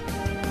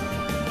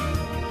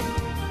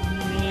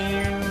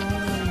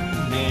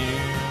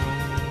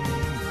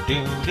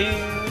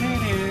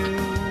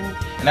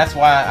 And that's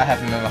why I have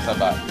him in my sub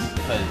box.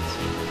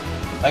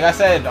 Because like I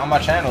said on my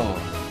channel,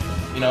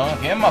 you know,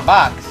 if you're in my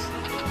box,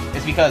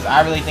 it's because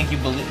I really think you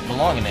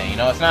belong in there, you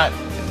know? It's not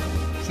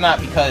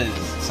because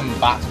some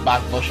box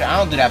bullshit. I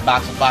don't do that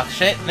box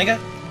shit, nigga.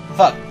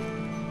 Fuck.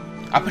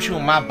 I put you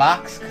in my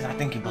box because I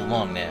think you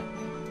belong there.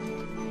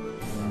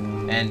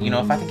 And you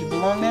know, if I think you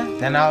belong there,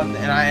 then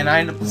I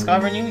end up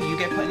discovering you, you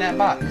get put in that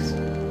box.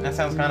 That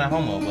sounds kind of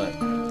homo, but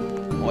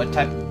what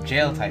type of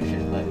jail type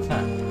shit? But it's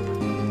not.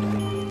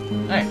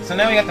 All right, so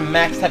now we got the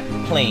max type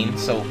of plane,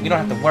 so we don't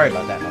have to worry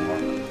about that no more.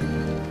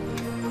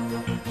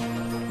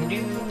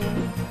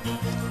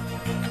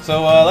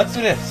 So let's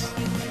do this,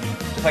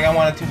 just like I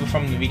wanted to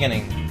from the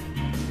beginning,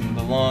 from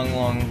the long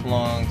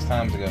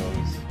times ago.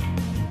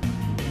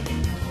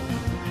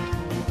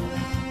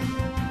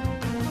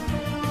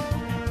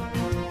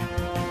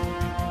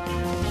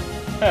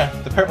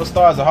 The purple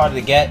stars are harder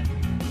to get.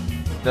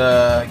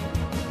 The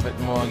bit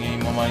more, give you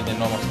more money than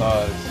normal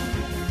stars.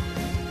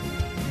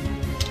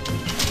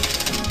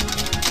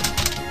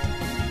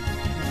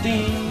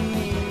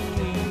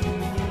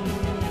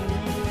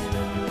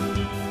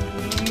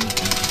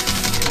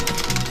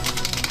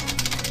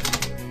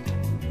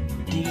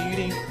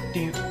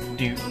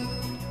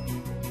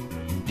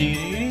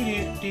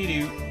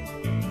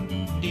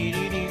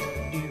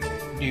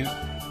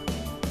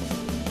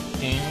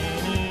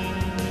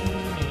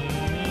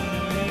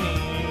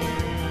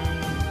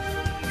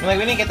 I mean, like,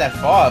 we didn't get that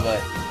far,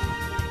 but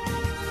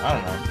I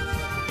don't know.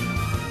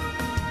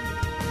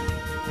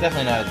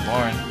 Definitely not as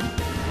boring.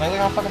 Like, look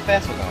how fucking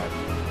fast we're going.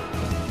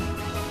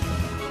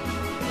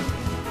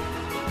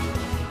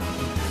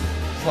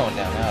 Slowing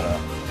down now, though.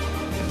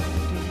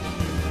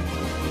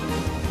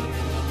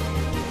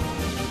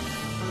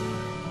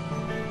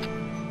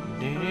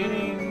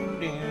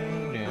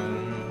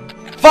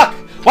 Fuck!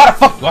 Why the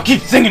fuck do I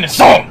keep singing this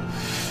song?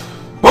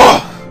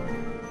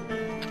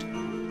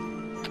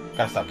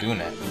 Gotta stop doing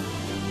that.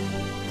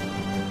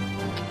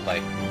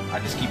 Like, I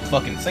just keep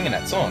fucking singing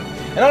that song.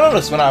 And I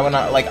notice when I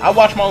like, I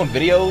watch my own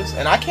videos,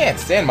 and I can't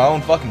stand my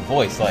own fucking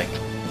voice. Like,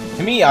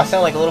 to me, I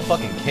sound like a little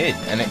fucking kid,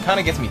 and it kind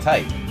of gets me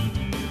tight.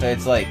 So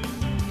it's like,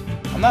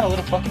 I'm not a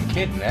little fucking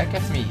kid, and that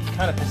gets me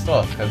kind of pissed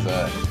off, because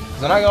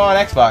when I go on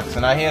Xbox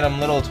and I hear them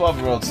little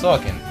 12-year-olds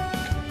talking,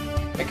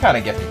 it kind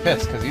of gets me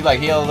pissed, because you, like,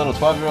 hear little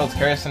 12-year-olds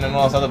cursing and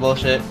all this other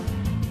bullshit.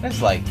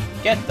 It's like,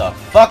 get the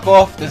fuck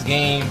off this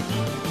game.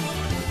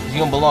 You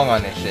don't belong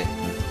on this shit.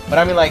 But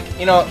I mean, like,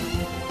 you know,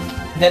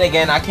 then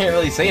again, I can't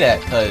really say that,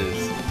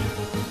 because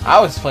I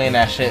was playing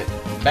that shit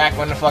back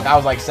when the fuck I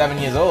was like 7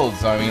 years old,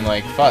 so I mean,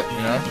 like, fuck, you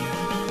know?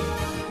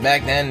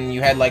 Back then,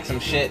 you had like some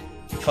shit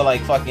for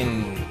like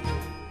fucking,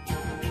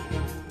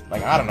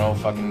 like, I don't know,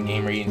 fucking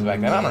game ratings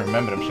back then. I don't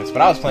remember them shits,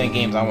 but I was playing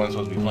games I wasn't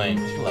supposed to be playing,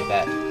 shit like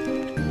that.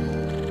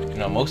 You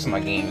know, most of my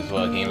games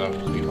were games I'm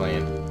supposed to be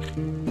playing.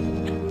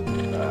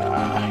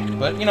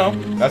 But, you know,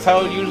 that's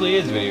how it usually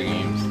is, video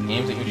games.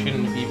 Games that you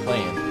shouldn't be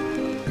playing.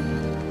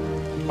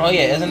 Oh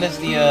yeah, isn't this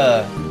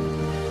the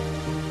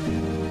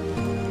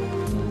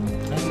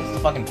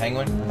fucking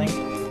penguin, I think?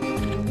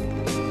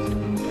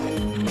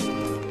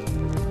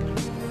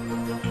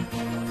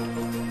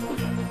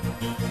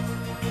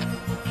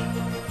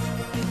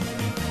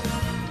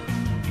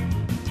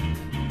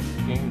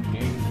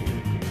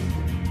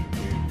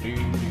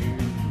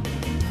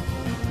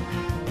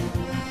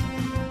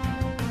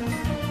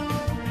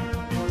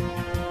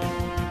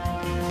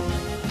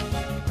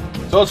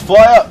 So let's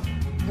fly up!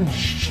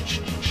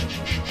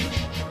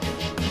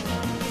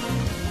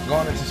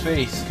 Going into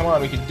space. Come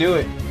on, we can do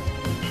it.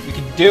 We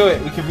can do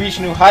it. We can reach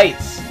new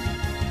heights.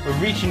 We're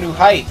reaching new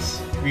heights.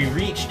 We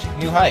reached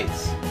new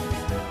heights.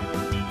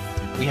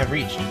 We have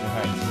reached new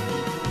heights.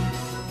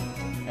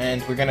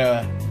 And we're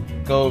gonna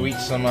go reach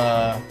some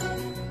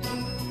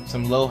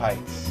low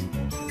heights.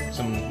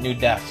 Some new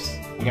depths.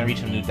 We're gonna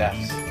reach some new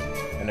depths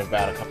in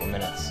about a couple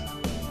minutes.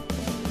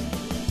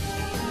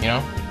 You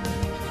know?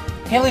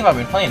 Can't believe I've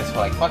been playing this for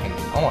like fucking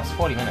almost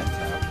 40 minutes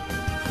now.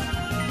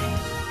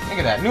 Look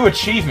at that. New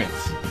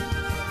achievements.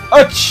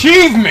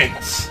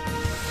 Achievements!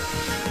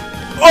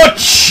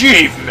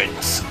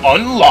 Achievements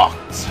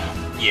unlocked!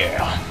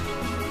 Yeah.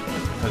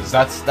 Because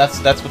that's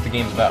what the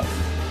game's about.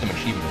 Some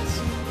achievements.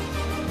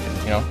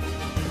 You know?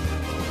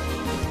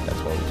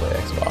 That's why we play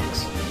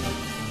Xbox.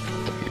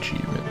 For the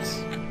achievements.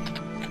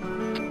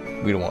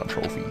 We don't want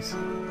trophies.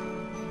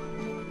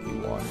 We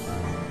want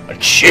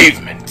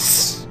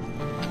achievements!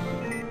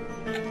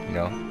 You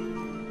know?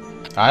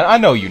 I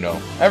know you know.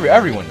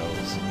 Everyone knows.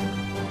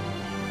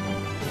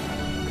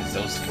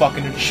 Those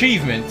fucking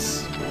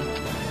achievements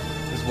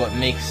is what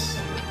makes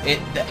it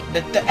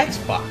the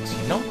Xbox,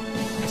 you know?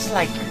 It's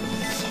like,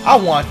 I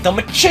want them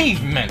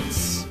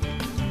achievements!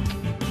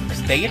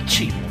 Because they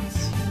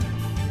achievements.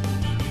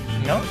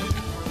 You know?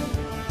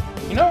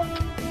 You know? You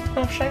know what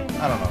I'm saying?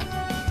 I don't know.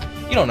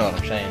 You don't know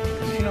what I'm saying.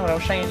 Because if you know what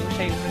I'm saying, you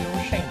say you know what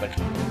I'm saying, but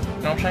you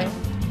know what I'm saying?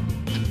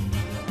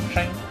 I'm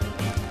saying?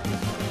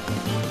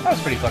 That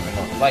was pretty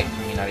fucking light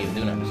for me not even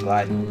doing that, just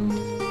sliding.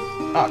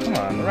 Oh, come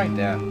on, right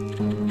there.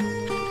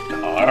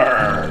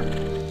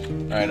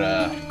 Alright,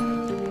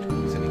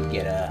 so we can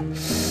get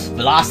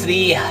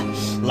velocity,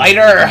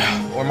 lighter,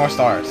 or more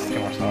stars. Let's get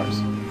more stars.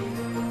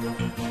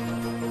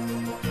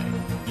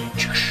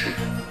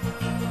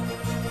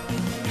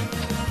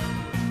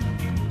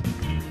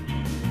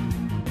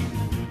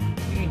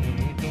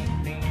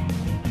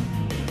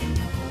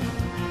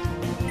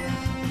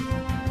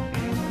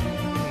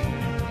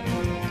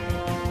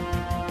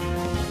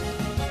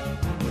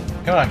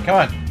 Come on, come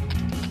on.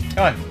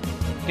 Come on.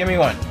 Give me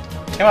one.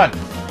 Come on.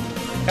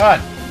 Come on.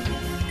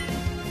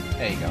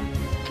 There you go.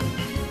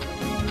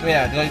 Give me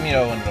that. Give me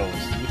one of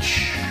those.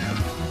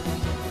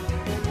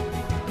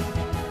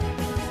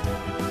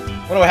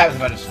 What do happens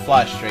if I just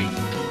fly straight? I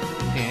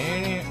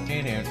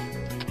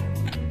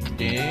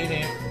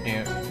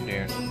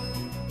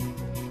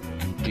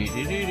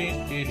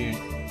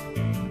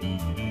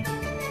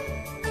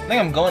think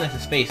I'm going into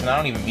space, and I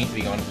don't even mean to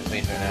be going into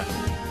space right now.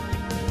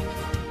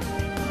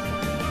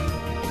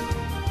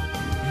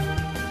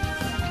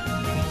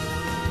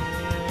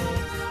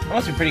 I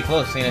must be pretty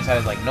close, seeing as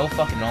there's like no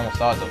fucking normal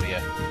stars over here.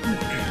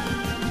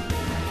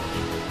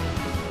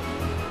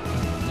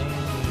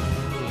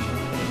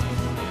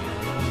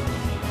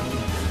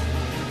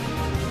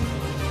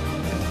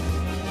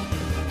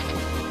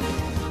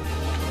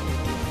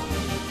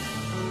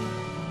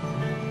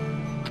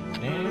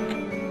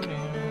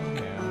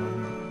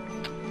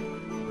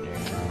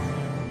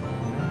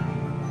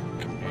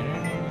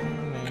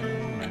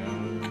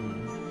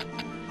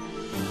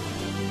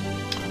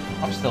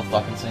 I'm still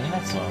fucking singing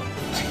that song.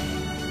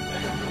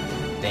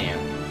 Damn.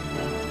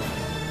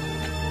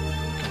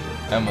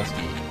 That must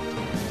be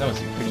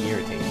pretty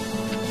irritating.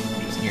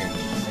 Just hearing me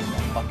sing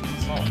that fucking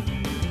song.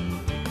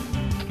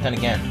 Then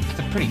again, it's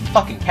a pretty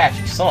fucking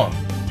catchy song.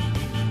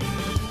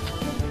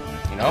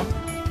 You know?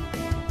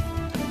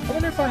 I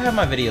wonder if I have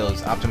my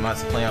videos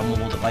optimized to play on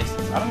mobile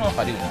devices. I don't know if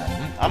I do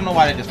that. I don't know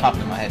why that just popped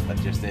in my head, but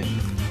it just did.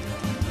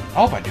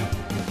 I hope I do.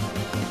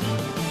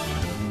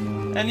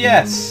 And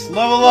yes,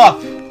 level up!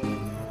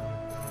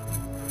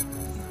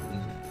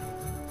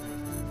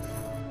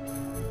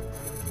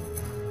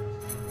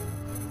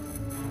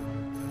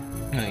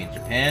 In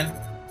Japan?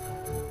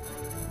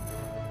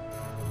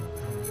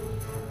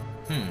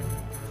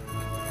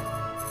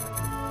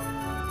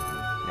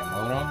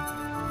 Yamamoto?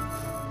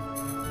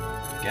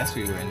 Guess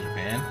we were in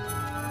Japan.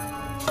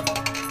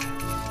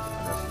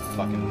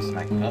 Fucking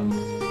smack it up.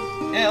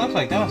 Yeah, it looks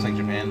like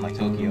Japan, like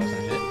Tokyo or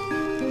some shit.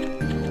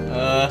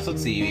 So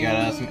let's see, we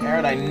got some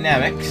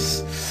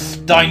aerodynamics.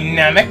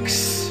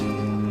 Dynamics!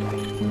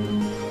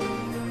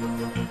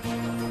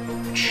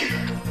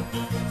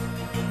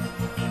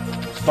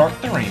 Start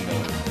the rainbow.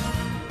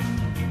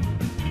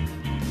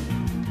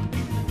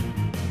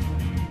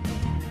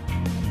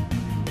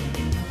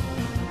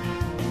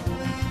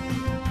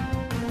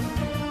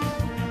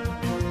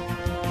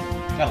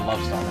 Gotta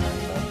love Star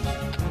Wars,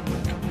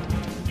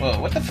 though. Whoa,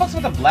 what the fuck's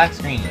with the black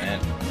screen, man?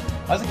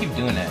 Why does it keep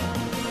doing that?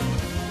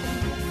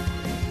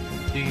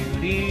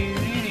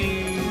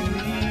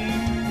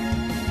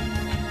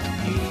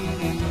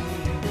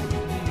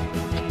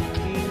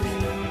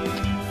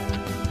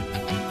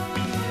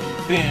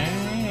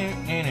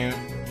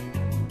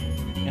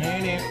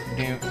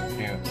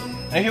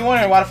 And if you're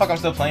wondering why the fuck I'm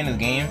still playing this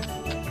game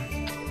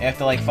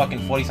after like fucking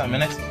 40-something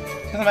minutes,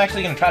 it's because I'm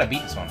actually gonna try to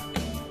beat this one.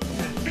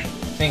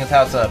 Seeing as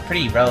how it's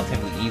pretty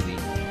relatively easy,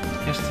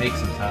 it just takes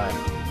some time.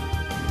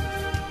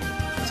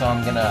 So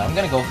I'm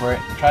gonna go for it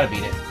and try to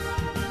beat it.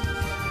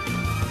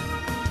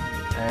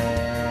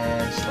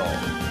 And stall.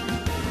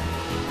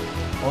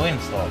 Well, we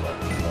didn't stall, but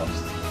we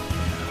lost.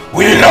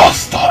 We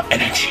lost our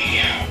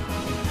energy.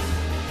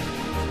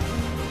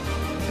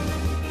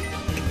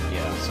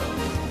 Yeah, so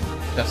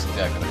that's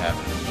exactly what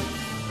happened.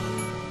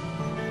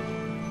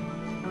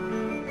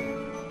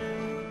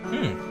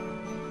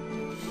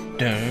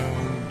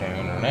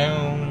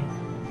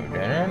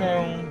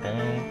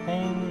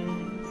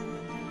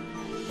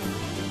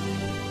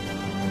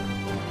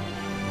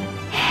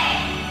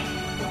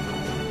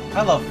 I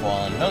love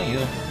falling, don't you?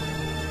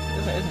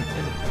 Isn't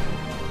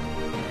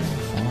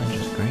falling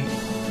just great?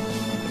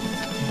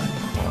 Yeah,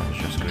 falling is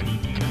just great.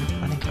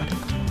 I think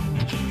falling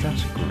is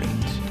just great.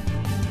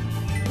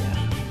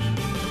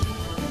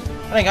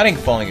 Yeah. I think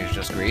falling is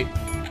just great.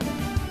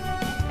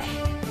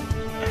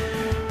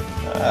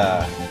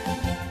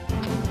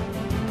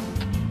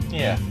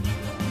 Yeah.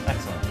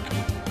 Excellent.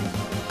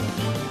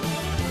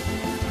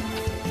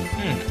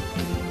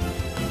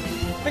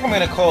 I think I'm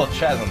gonna call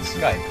Chaz on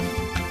Skype.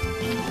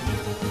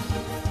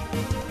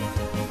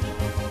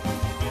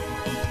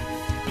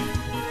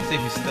 See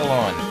if he's still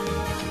on.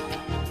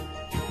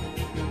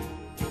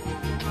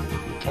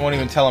 I won't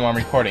even tell him I'm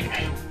recording.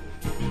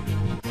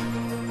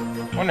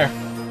 I wonder if...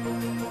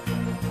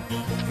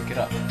 pick it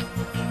up.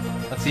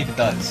 Let's see if it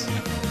does.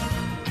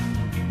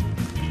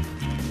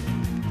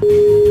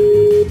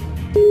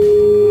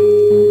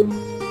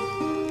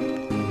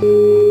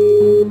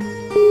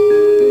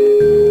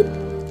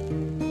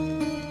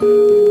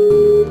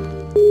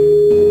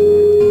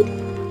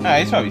 Ah,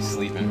 he's probably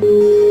sleeping.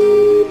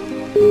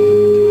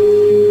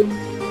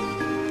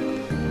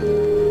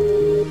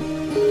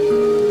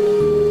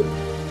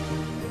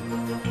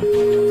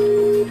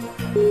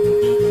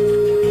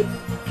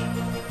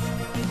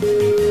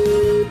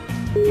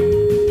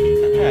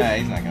 Ah,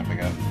 he's not gonna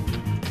pick up.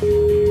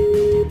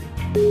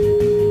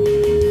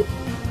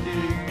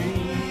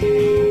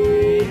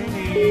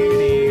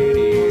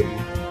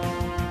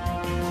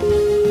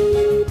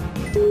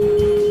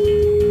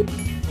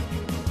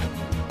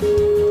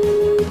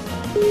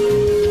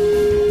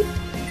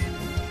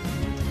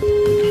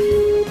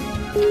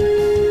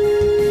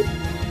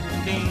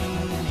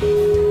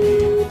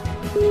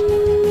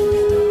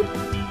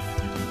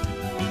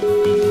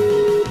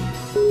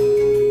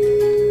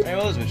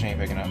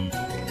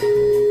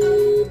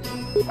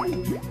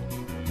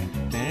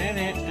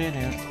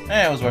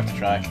 was worth a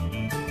try.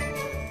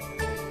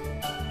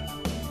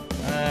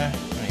 Let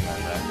me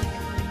mind that.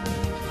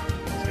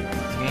 Let's get on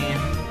this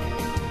game.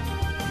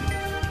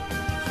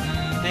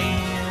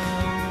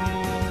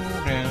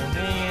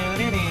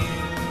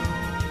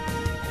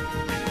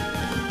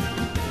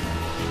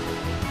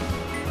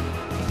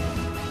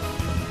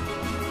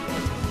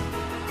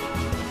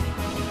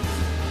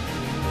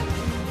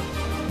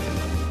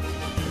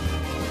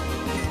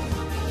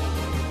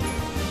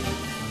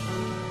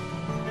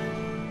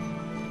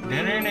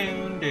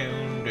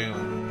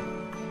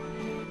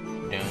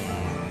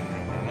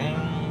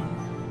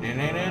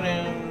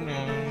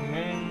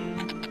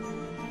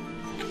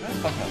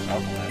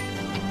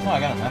 Oh, I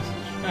got a message.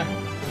 Huh.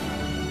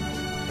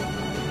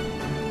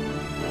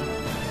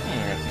 I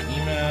got some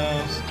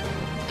emails.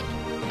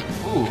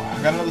 Ooh, I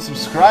got another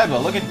subscriber.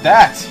 Look at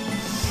that.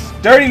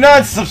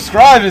 39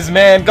 subscribers,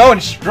 man. Going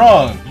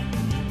strong.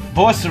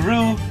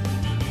 Borsaru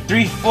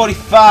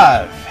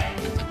 345.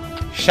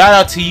 Shout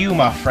out to you,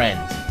 my friend,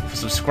 for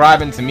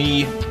subscribing to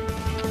me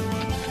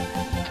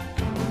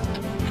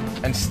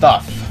and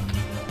stuff.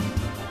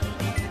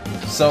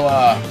 So,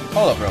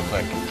 hold up real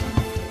quick.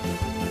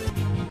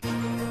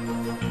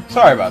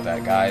 Sorry about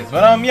that, guys.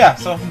 But, yeah,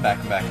 so I'm back.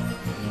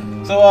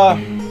 So,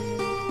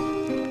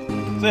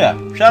 yeah,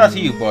 shout out to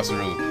you,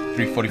 Borsaru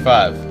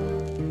 345,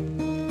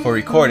 for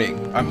recording.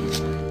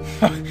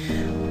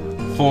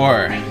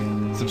 For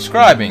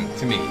subscribing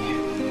to me.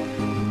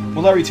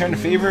 Will I return the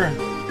favor?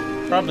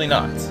 Probably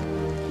not.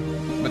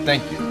 But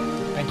thank you.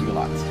 Thank you a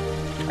lot.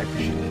 I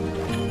appreciate it.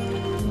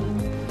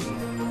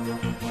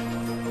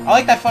 I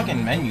like that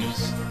fucking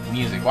menus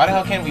music. Why the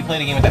hell can't we play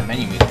the game with that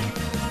menu music?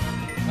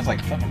 I was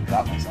like, fucking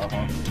drop myself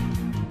on.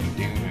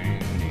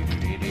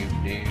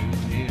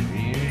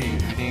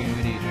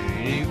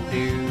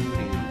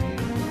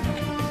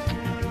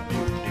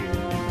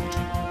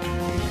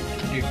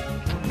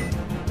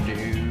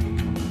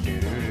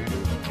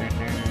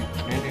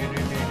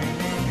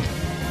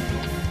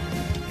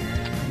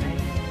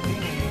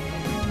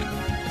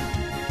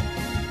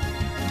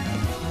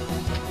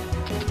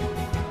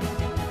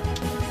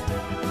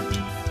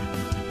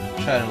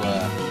 Try to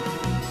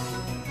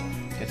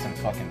get some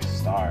fucking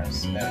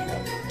stars. There we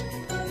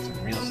go. Some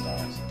real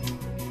stars.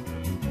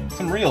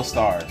 Some real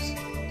stars.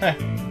 Heh.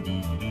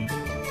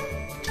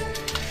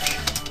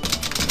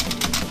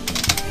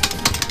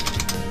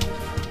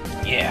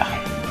 Yeah.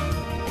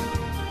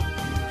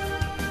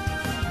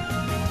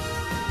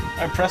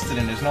 I pressed it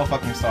and there's no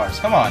fucking stars.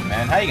 Come on,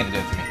 man. How you gonna do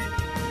it to me?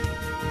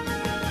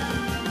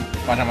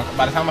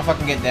 By the time I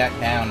fucking get that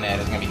down there,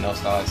 there's gonna be no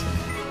stars.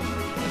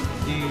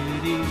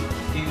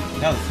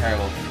 That was a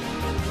terrible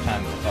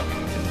time to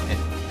fucking hit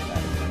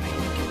that.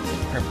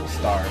 Purple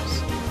stars.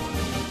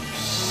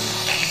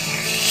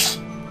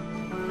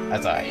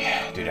 As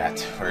I do that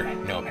for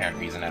no apparent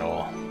reason at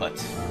all.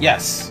 But,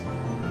 yes!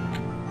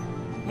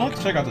 Well,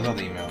 let's check out those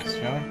other emails,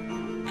 shall we?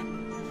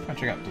 Let's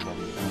check out those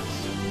other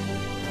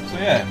emails. So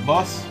yeah,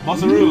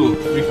 Bossaroo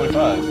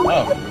 345.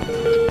 Oh.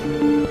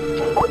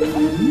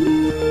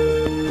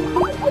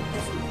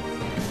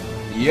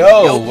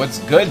 Yo, what's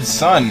good,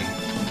 son?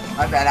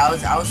 My bad, I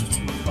was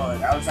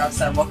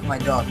outside walking my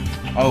dog.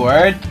 Oh,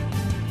 word?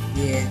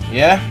 Yeah.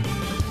 Yeah?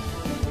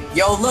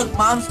 Yo, look,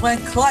 mom's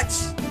went clutch.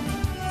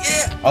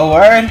 Yeah. Oh,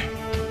 word?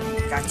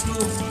 Got two.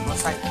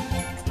 What's like?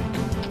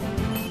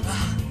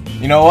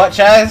 You know what,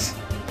 Chaz?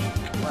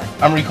 What?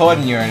 I'm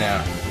recording you right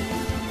now.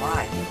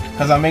 Why?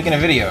 Because I'm making a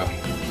video.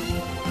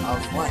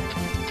 Of what?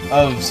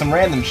 Of some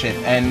random shit,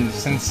 and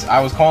since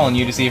I was calling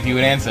you to see if you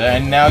would answer,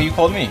 and now you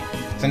called me.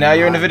 So now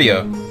you're in the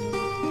video.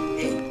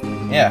 Hey.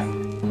 Yeah.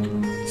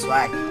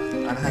 Swag.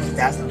 On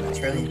 100,000, a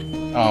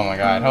trillion. Oh my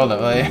god, hold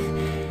up. Let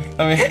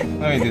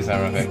me do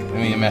something real quick. Let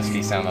me mess with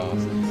these sound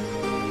levels.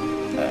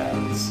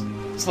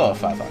 Slow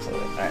 5 bucks a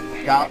little bit.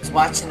 Alright. Yo, I was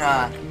watching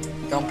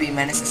Don't Be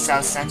Menace to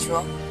South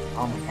Central.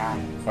 Oh my god.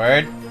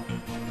 Word?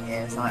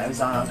 Yeah, it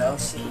was on oh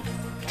shit.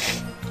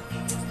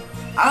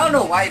 I don't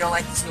know why you don't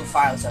like this new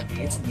files up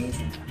here. It's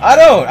amazing. I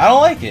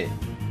don't like it.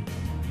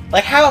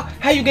 Like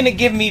how you gonna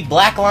give me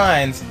black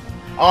lines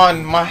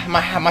on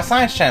my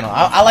science channel?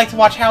 I like to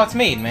watch how it's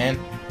made, man.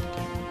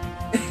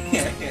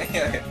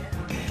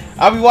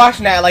 I'll be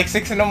watching that at like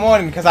 6 in the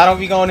morning because I don't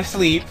be going to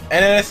sleep,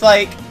 and then it's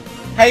like,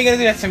 how you gonna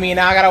do that to me?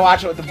 Now I gotta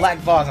watch it with the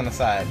black bars on the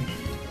side.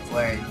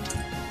 Word.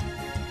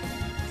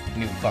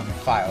 New fucking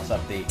files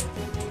update.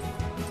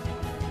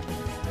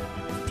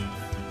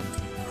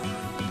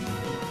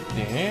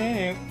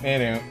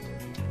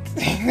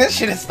 This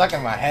shit is stuck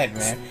in my head,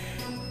 man.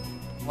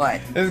 What?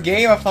 This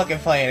game I'm fucking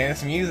playing and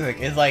this music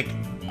is like,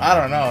 I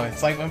don't know,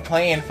 it's like been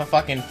playing for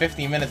fucking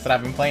 50 minutes that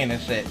I've been playing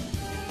this shit.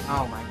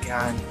 Oh my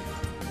god.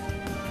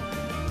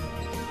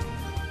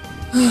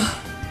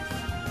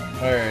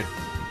 Word.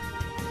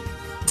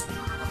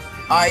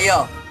 Alright,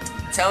 yo.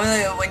 Tell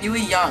me, when you were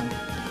young,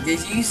 did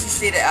you used to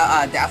say the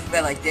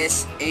alphabet like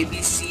this? A,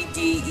 B, C,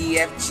 D, E,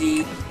 F,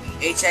 G,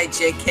 H, I,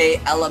 J,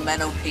 K, L, M,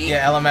 N, O, P?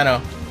 Yeah,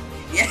 Elemento.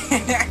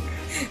 Yeah.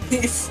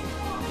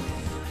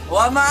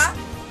 What, ma?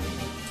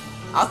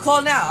 I'll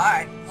call now.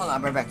 Alright. Hold on, I'll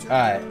be right back to you.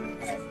 Alright.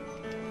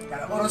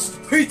 Gotta order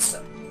some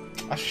pizza.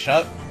 Oh,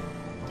 shut.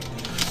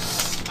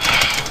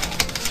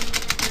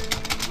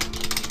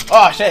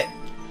 Oh shit!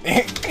 I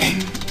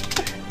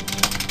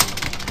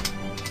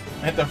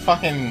hit the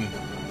fucking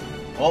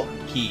alt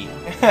key.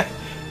 By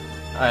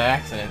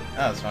accident.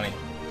 That was funny.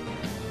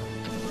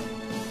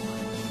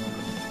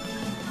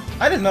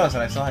 I didn't notice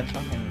that I still had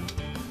fucking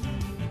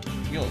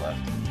fuel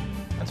left.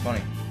 That's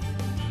funny.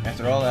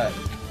 After all that.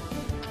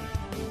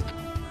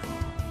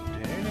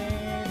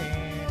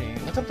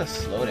 What's up to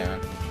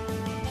slowdown?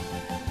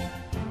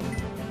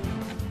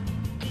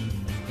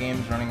 The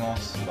game's running all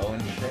slow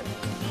and shit.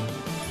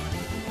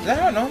 Is that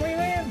how it normally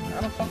ran?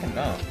 I don't fucking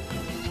know.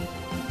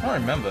 I don't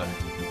remember.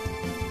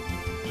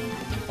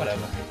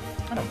 Whatever.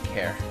 I don't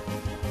care.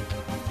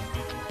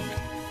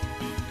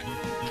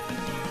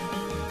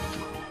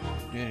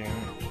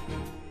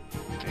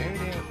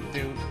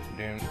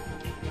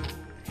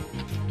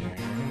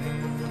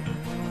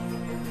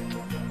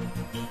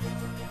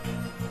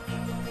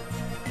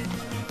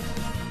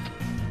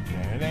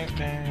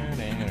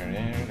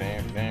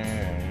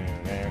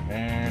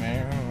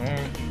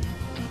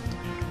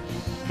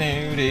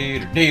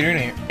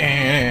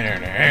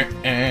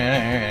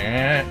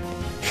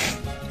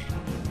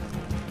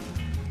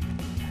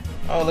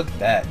 Oh, look at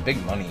that. Big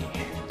money.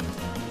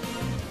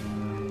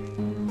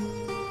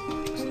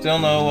 Still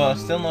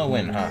no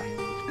win, huh?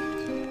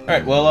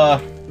 Alright,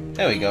 well,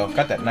 there we go.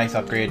 Got that nice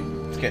upgrade.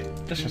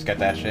 Let's just get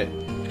that shit.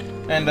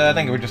 And, I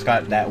think we just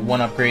got that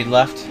one upgrade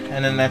left,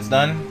 and then that's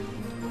done.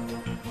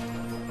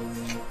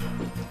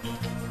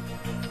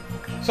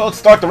 So let's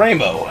start the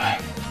rainbow.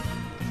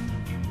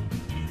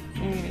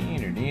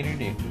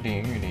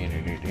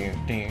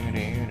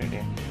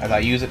 As I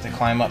use it to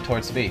climb up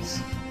towards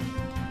space.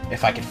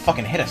 If I could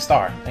fucking hit a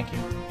star. Thank you.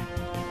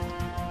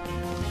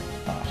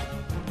 Oh,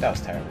 that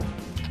was terrible.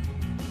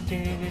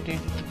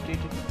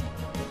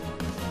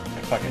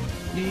 Fuck it.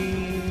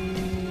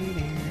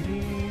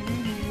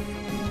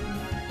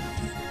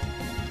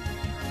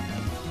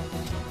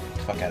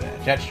 Fuck out of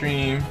that jet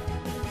stream.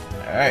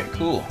 Alright,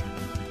 cool.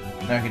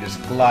 Now I can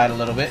just glide a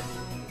little bit.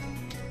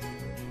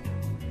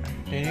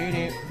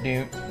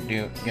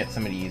 Get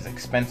some of these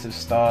expensive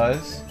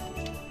stars.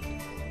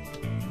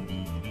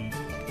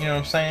 You know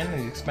what I'm saying?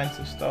 These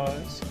expensive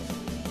stars.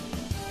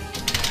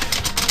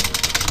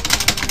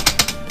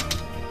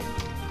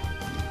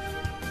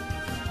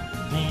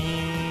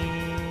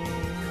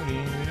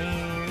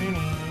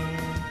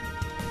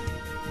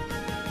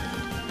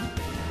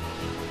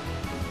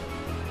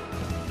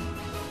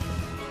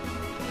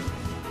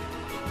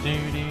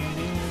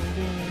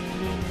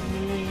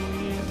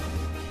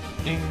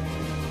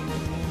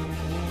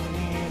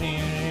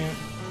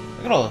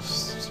 Look at all those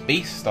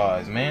space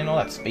stars, man. All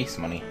that space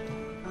money.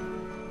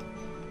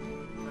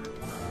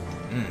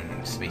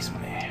 Space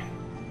money.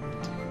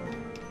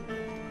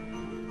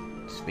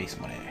 Space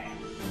money.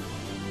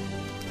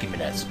 Give me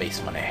that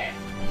space money.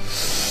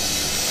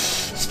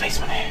 Space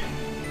money.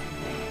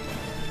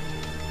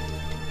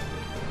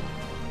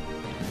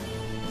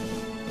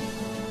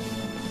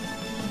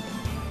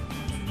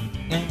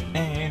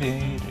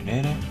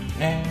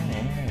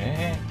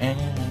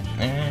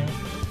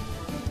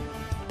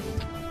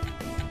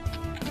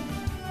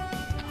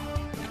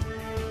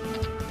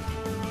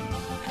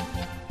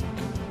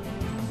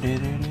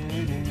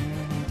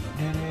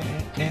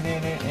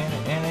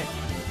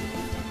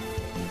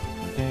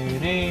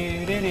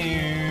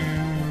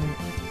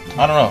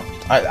 I don't know.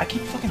 I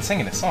keep fucking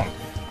singing this song.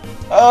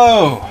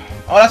 Oh!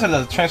 Oh, that's what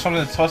it transformed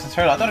into the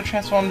turtle. I thought it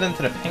transformed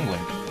into the penguin.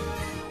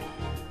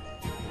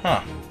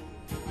 Huh.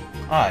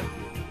 Odd.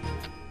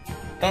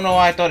 Don't know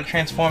why I thought it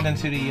transformed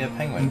into the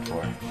penguin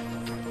before.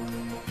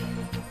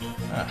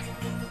 Ah,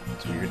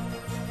 that's weird.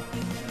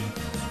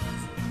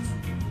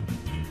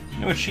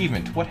 New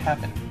achievement. What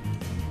happened?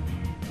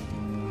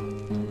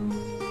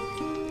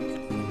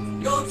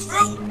 Yo,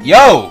 Drew!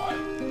 Yo!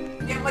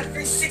 Get my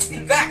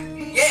 360 back!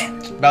 Yeah!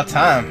 It's about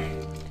time.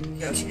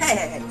 Yo,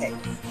 hey.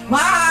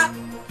 Ma!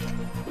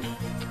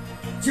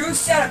 Drew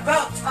said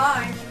about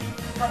time.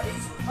 But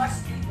he's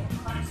requesting it.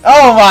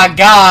 Oh my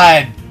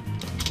god!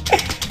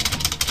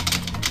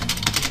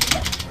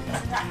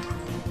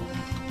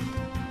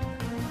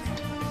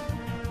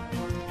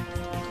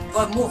 Go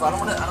ahead, move. I don't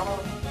wanna.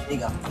 There you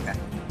go. Okay.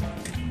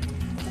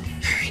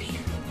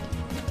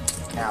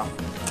 Now.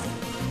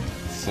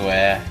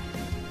 Swear.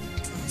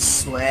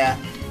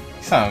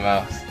 You something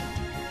else.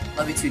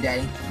 Love you too,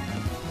 Daddy.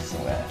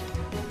 Swear.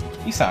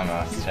 You something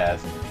else, Chaz.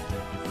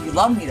 You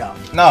love me though.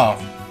 No.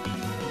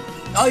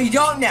 Oh, you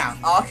don't now.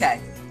 Oh,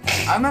 okay.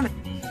 I remember.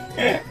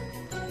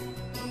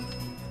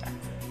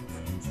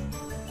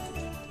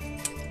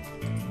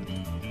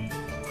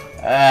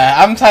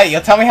 I'm telling you.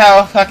 Tell me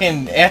how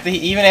fucking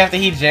even after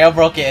he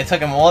jailbroke it took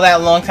him all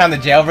that long time to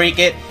jailbreak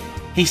it.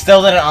 He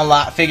still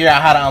didn't figure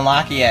out how to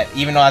unlock it yet,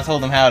 even though I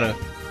told him how to.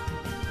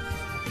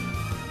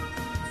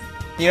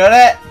 You know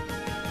that?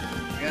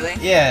 Really?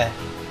 Yeah.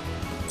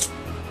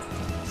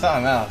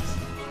 Something else.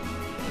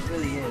 It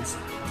really is.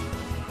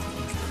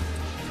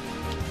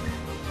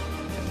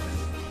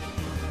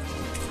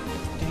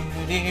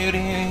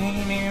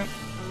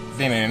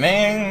 Ding ding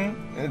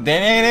ding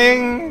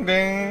ding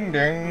ding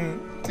ding.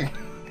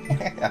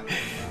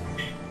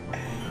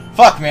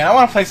 Fuck man, I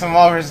want to play some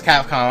Marvel vs.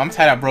 Capcom. I'm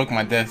tired I broke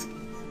my disc.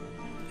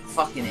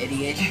 Fucking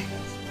idiot.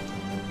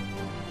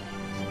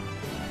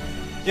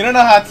 You don't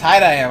know how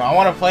tight I am. I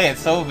want to play it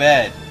so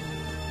bad.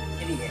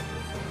 Idiot.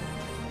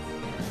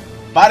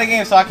 Buy the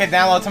game so I can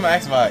download it to my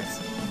Xbox.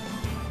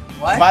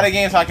 What? Buy the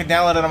game so I can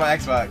download it on my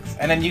Xbox.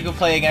 And then you can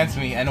play against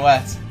me and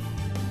Wes.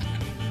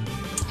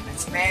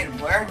 That's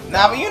mad work.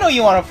 Nah, but you know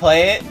you want to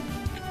play it.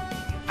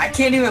 I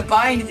can't even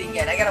buy anything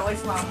yet. I gotta wait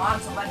for my mom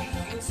to let me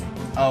use it.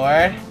 Oh,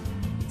 word?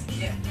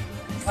 Yeah.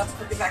 Let's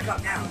pick it back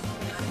up now.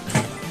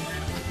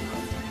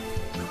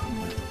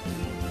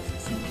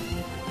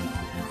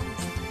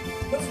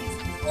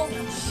 Oh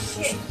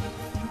shit.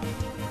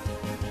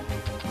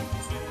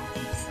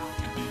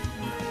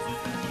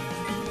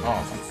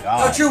 Oh my Oh,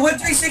 god. Drew, what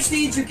 360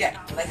 did you get?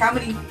 Like how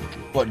many?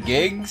 What,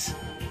 gigs?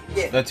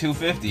 Yeah. The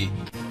 250.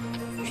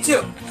 Me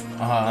too.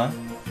 Uh-huh.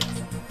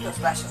 Feel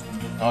special.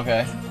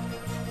 Okay.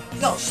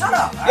 Yo, shut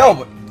up. Yo,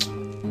 but...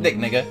 Dick,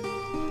 nigga.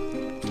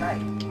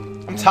 Alright.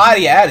 I'm tired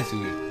of your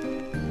attitude.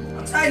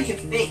 I'm tired of your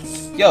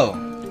face. Yo,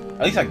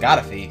 at least I got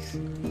a face.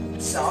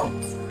 So?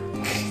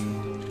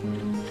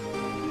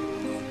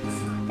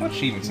 What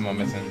achievements am I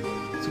missing?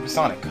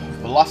 Supersonic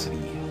velocity,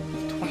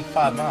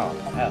 25 miles.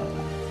 Hell.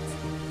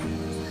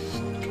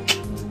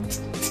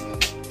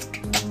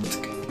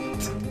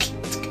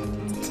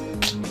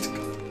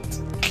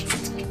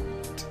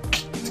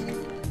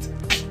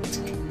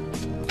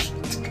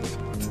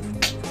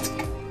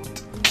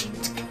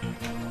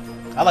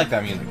 I like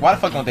that music. Why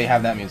the fuck don't they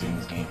have that music in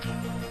this game?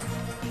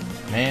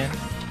 Man.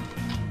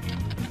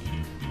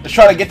 Let's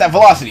try to get that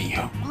velocity.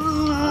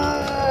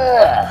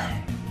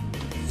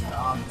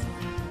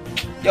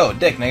 Yo,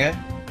 dick, nigga.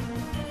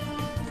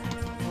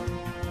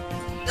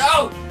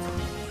 No!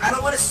 I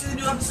don't want to see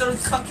the new episode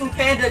of Kung Fu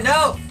Panda.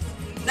 No!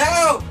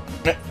 No!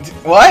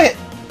 What?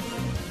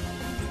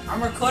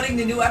 I'm recording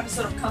the new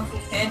episode of Kung Fu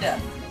Panda.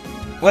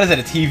 What is it,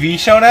 a TV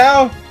show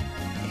now?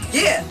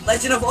 Yeah,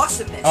 Legend of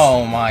Awesomeness.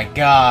 Oh my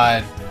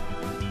god.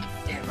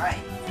 Yeah, right.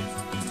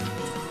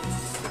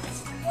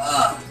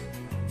 Ugh.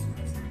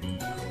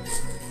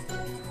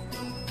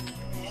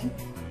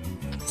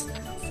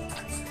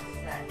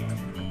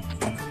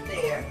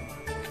 There.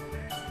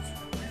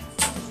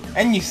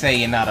 And you say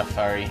you're not a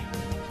furry.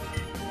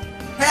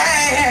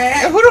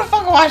 Hey! Who the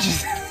fuck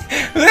watches?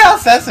 Who the hell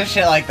says some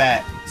shit like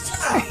that?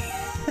 Stop!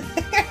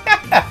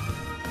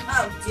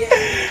 How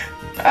dare you?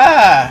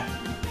 Ah.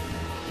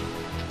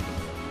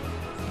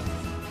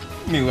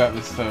 New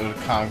episode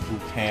of Kung Fu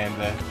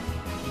Panda.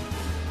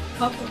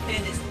 Kung Fu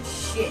Panda's the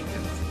shit.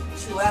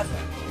 Don't you ever.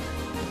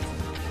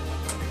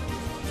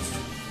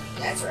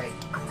 That's right.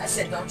 I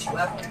said don't you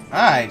ever.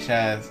 Alright,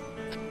 Chaz.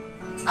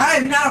 I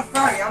am not a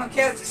furry. I don't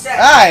care what you say.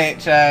 Alright,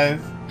 Chaz.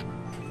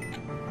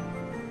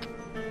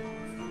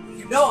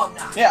 You know I'm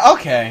not. Yeah,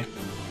 okay.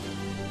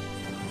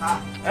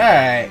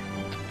 Alright.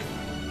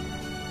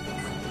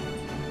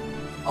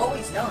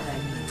 Always known that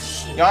you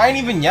shit. Yo, I ain't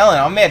even yelling.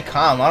 I'm mad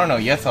calm. I don't know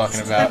what you're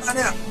talking about.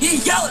 You're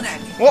yelling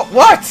at me.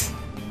 What?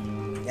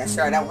 Yeah,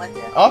 sure, that went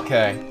there.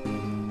 Okay.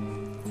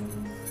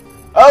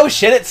 Oh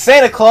shit, it's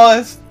Santa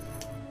Claus!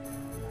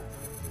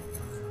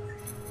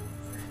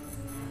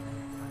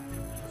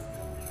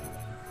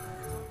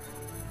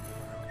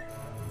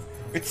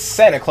 It's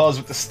Santa Claus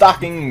with the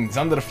stockings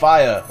under the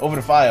fire, over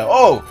the fire.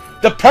 Oh!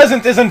 The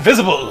present is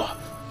invisible!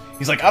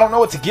 He's like, I don't know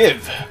what to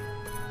give.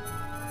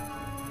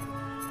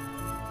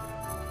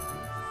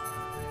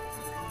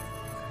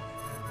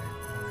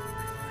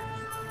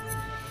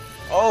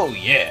 Oh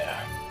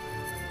yeah.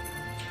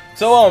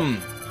 So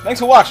thanks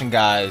for watching,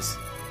 guys.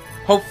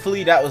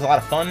 Hopefully that was a lot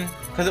of fun,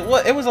 because it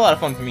was a lot of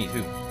fun for me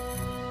too.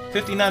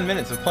 59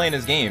 minutes of playing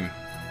this game.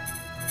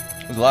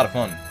 It was a lot of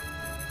fun.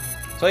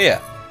 So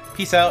yeah,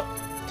 peace out.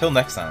 Till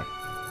next time.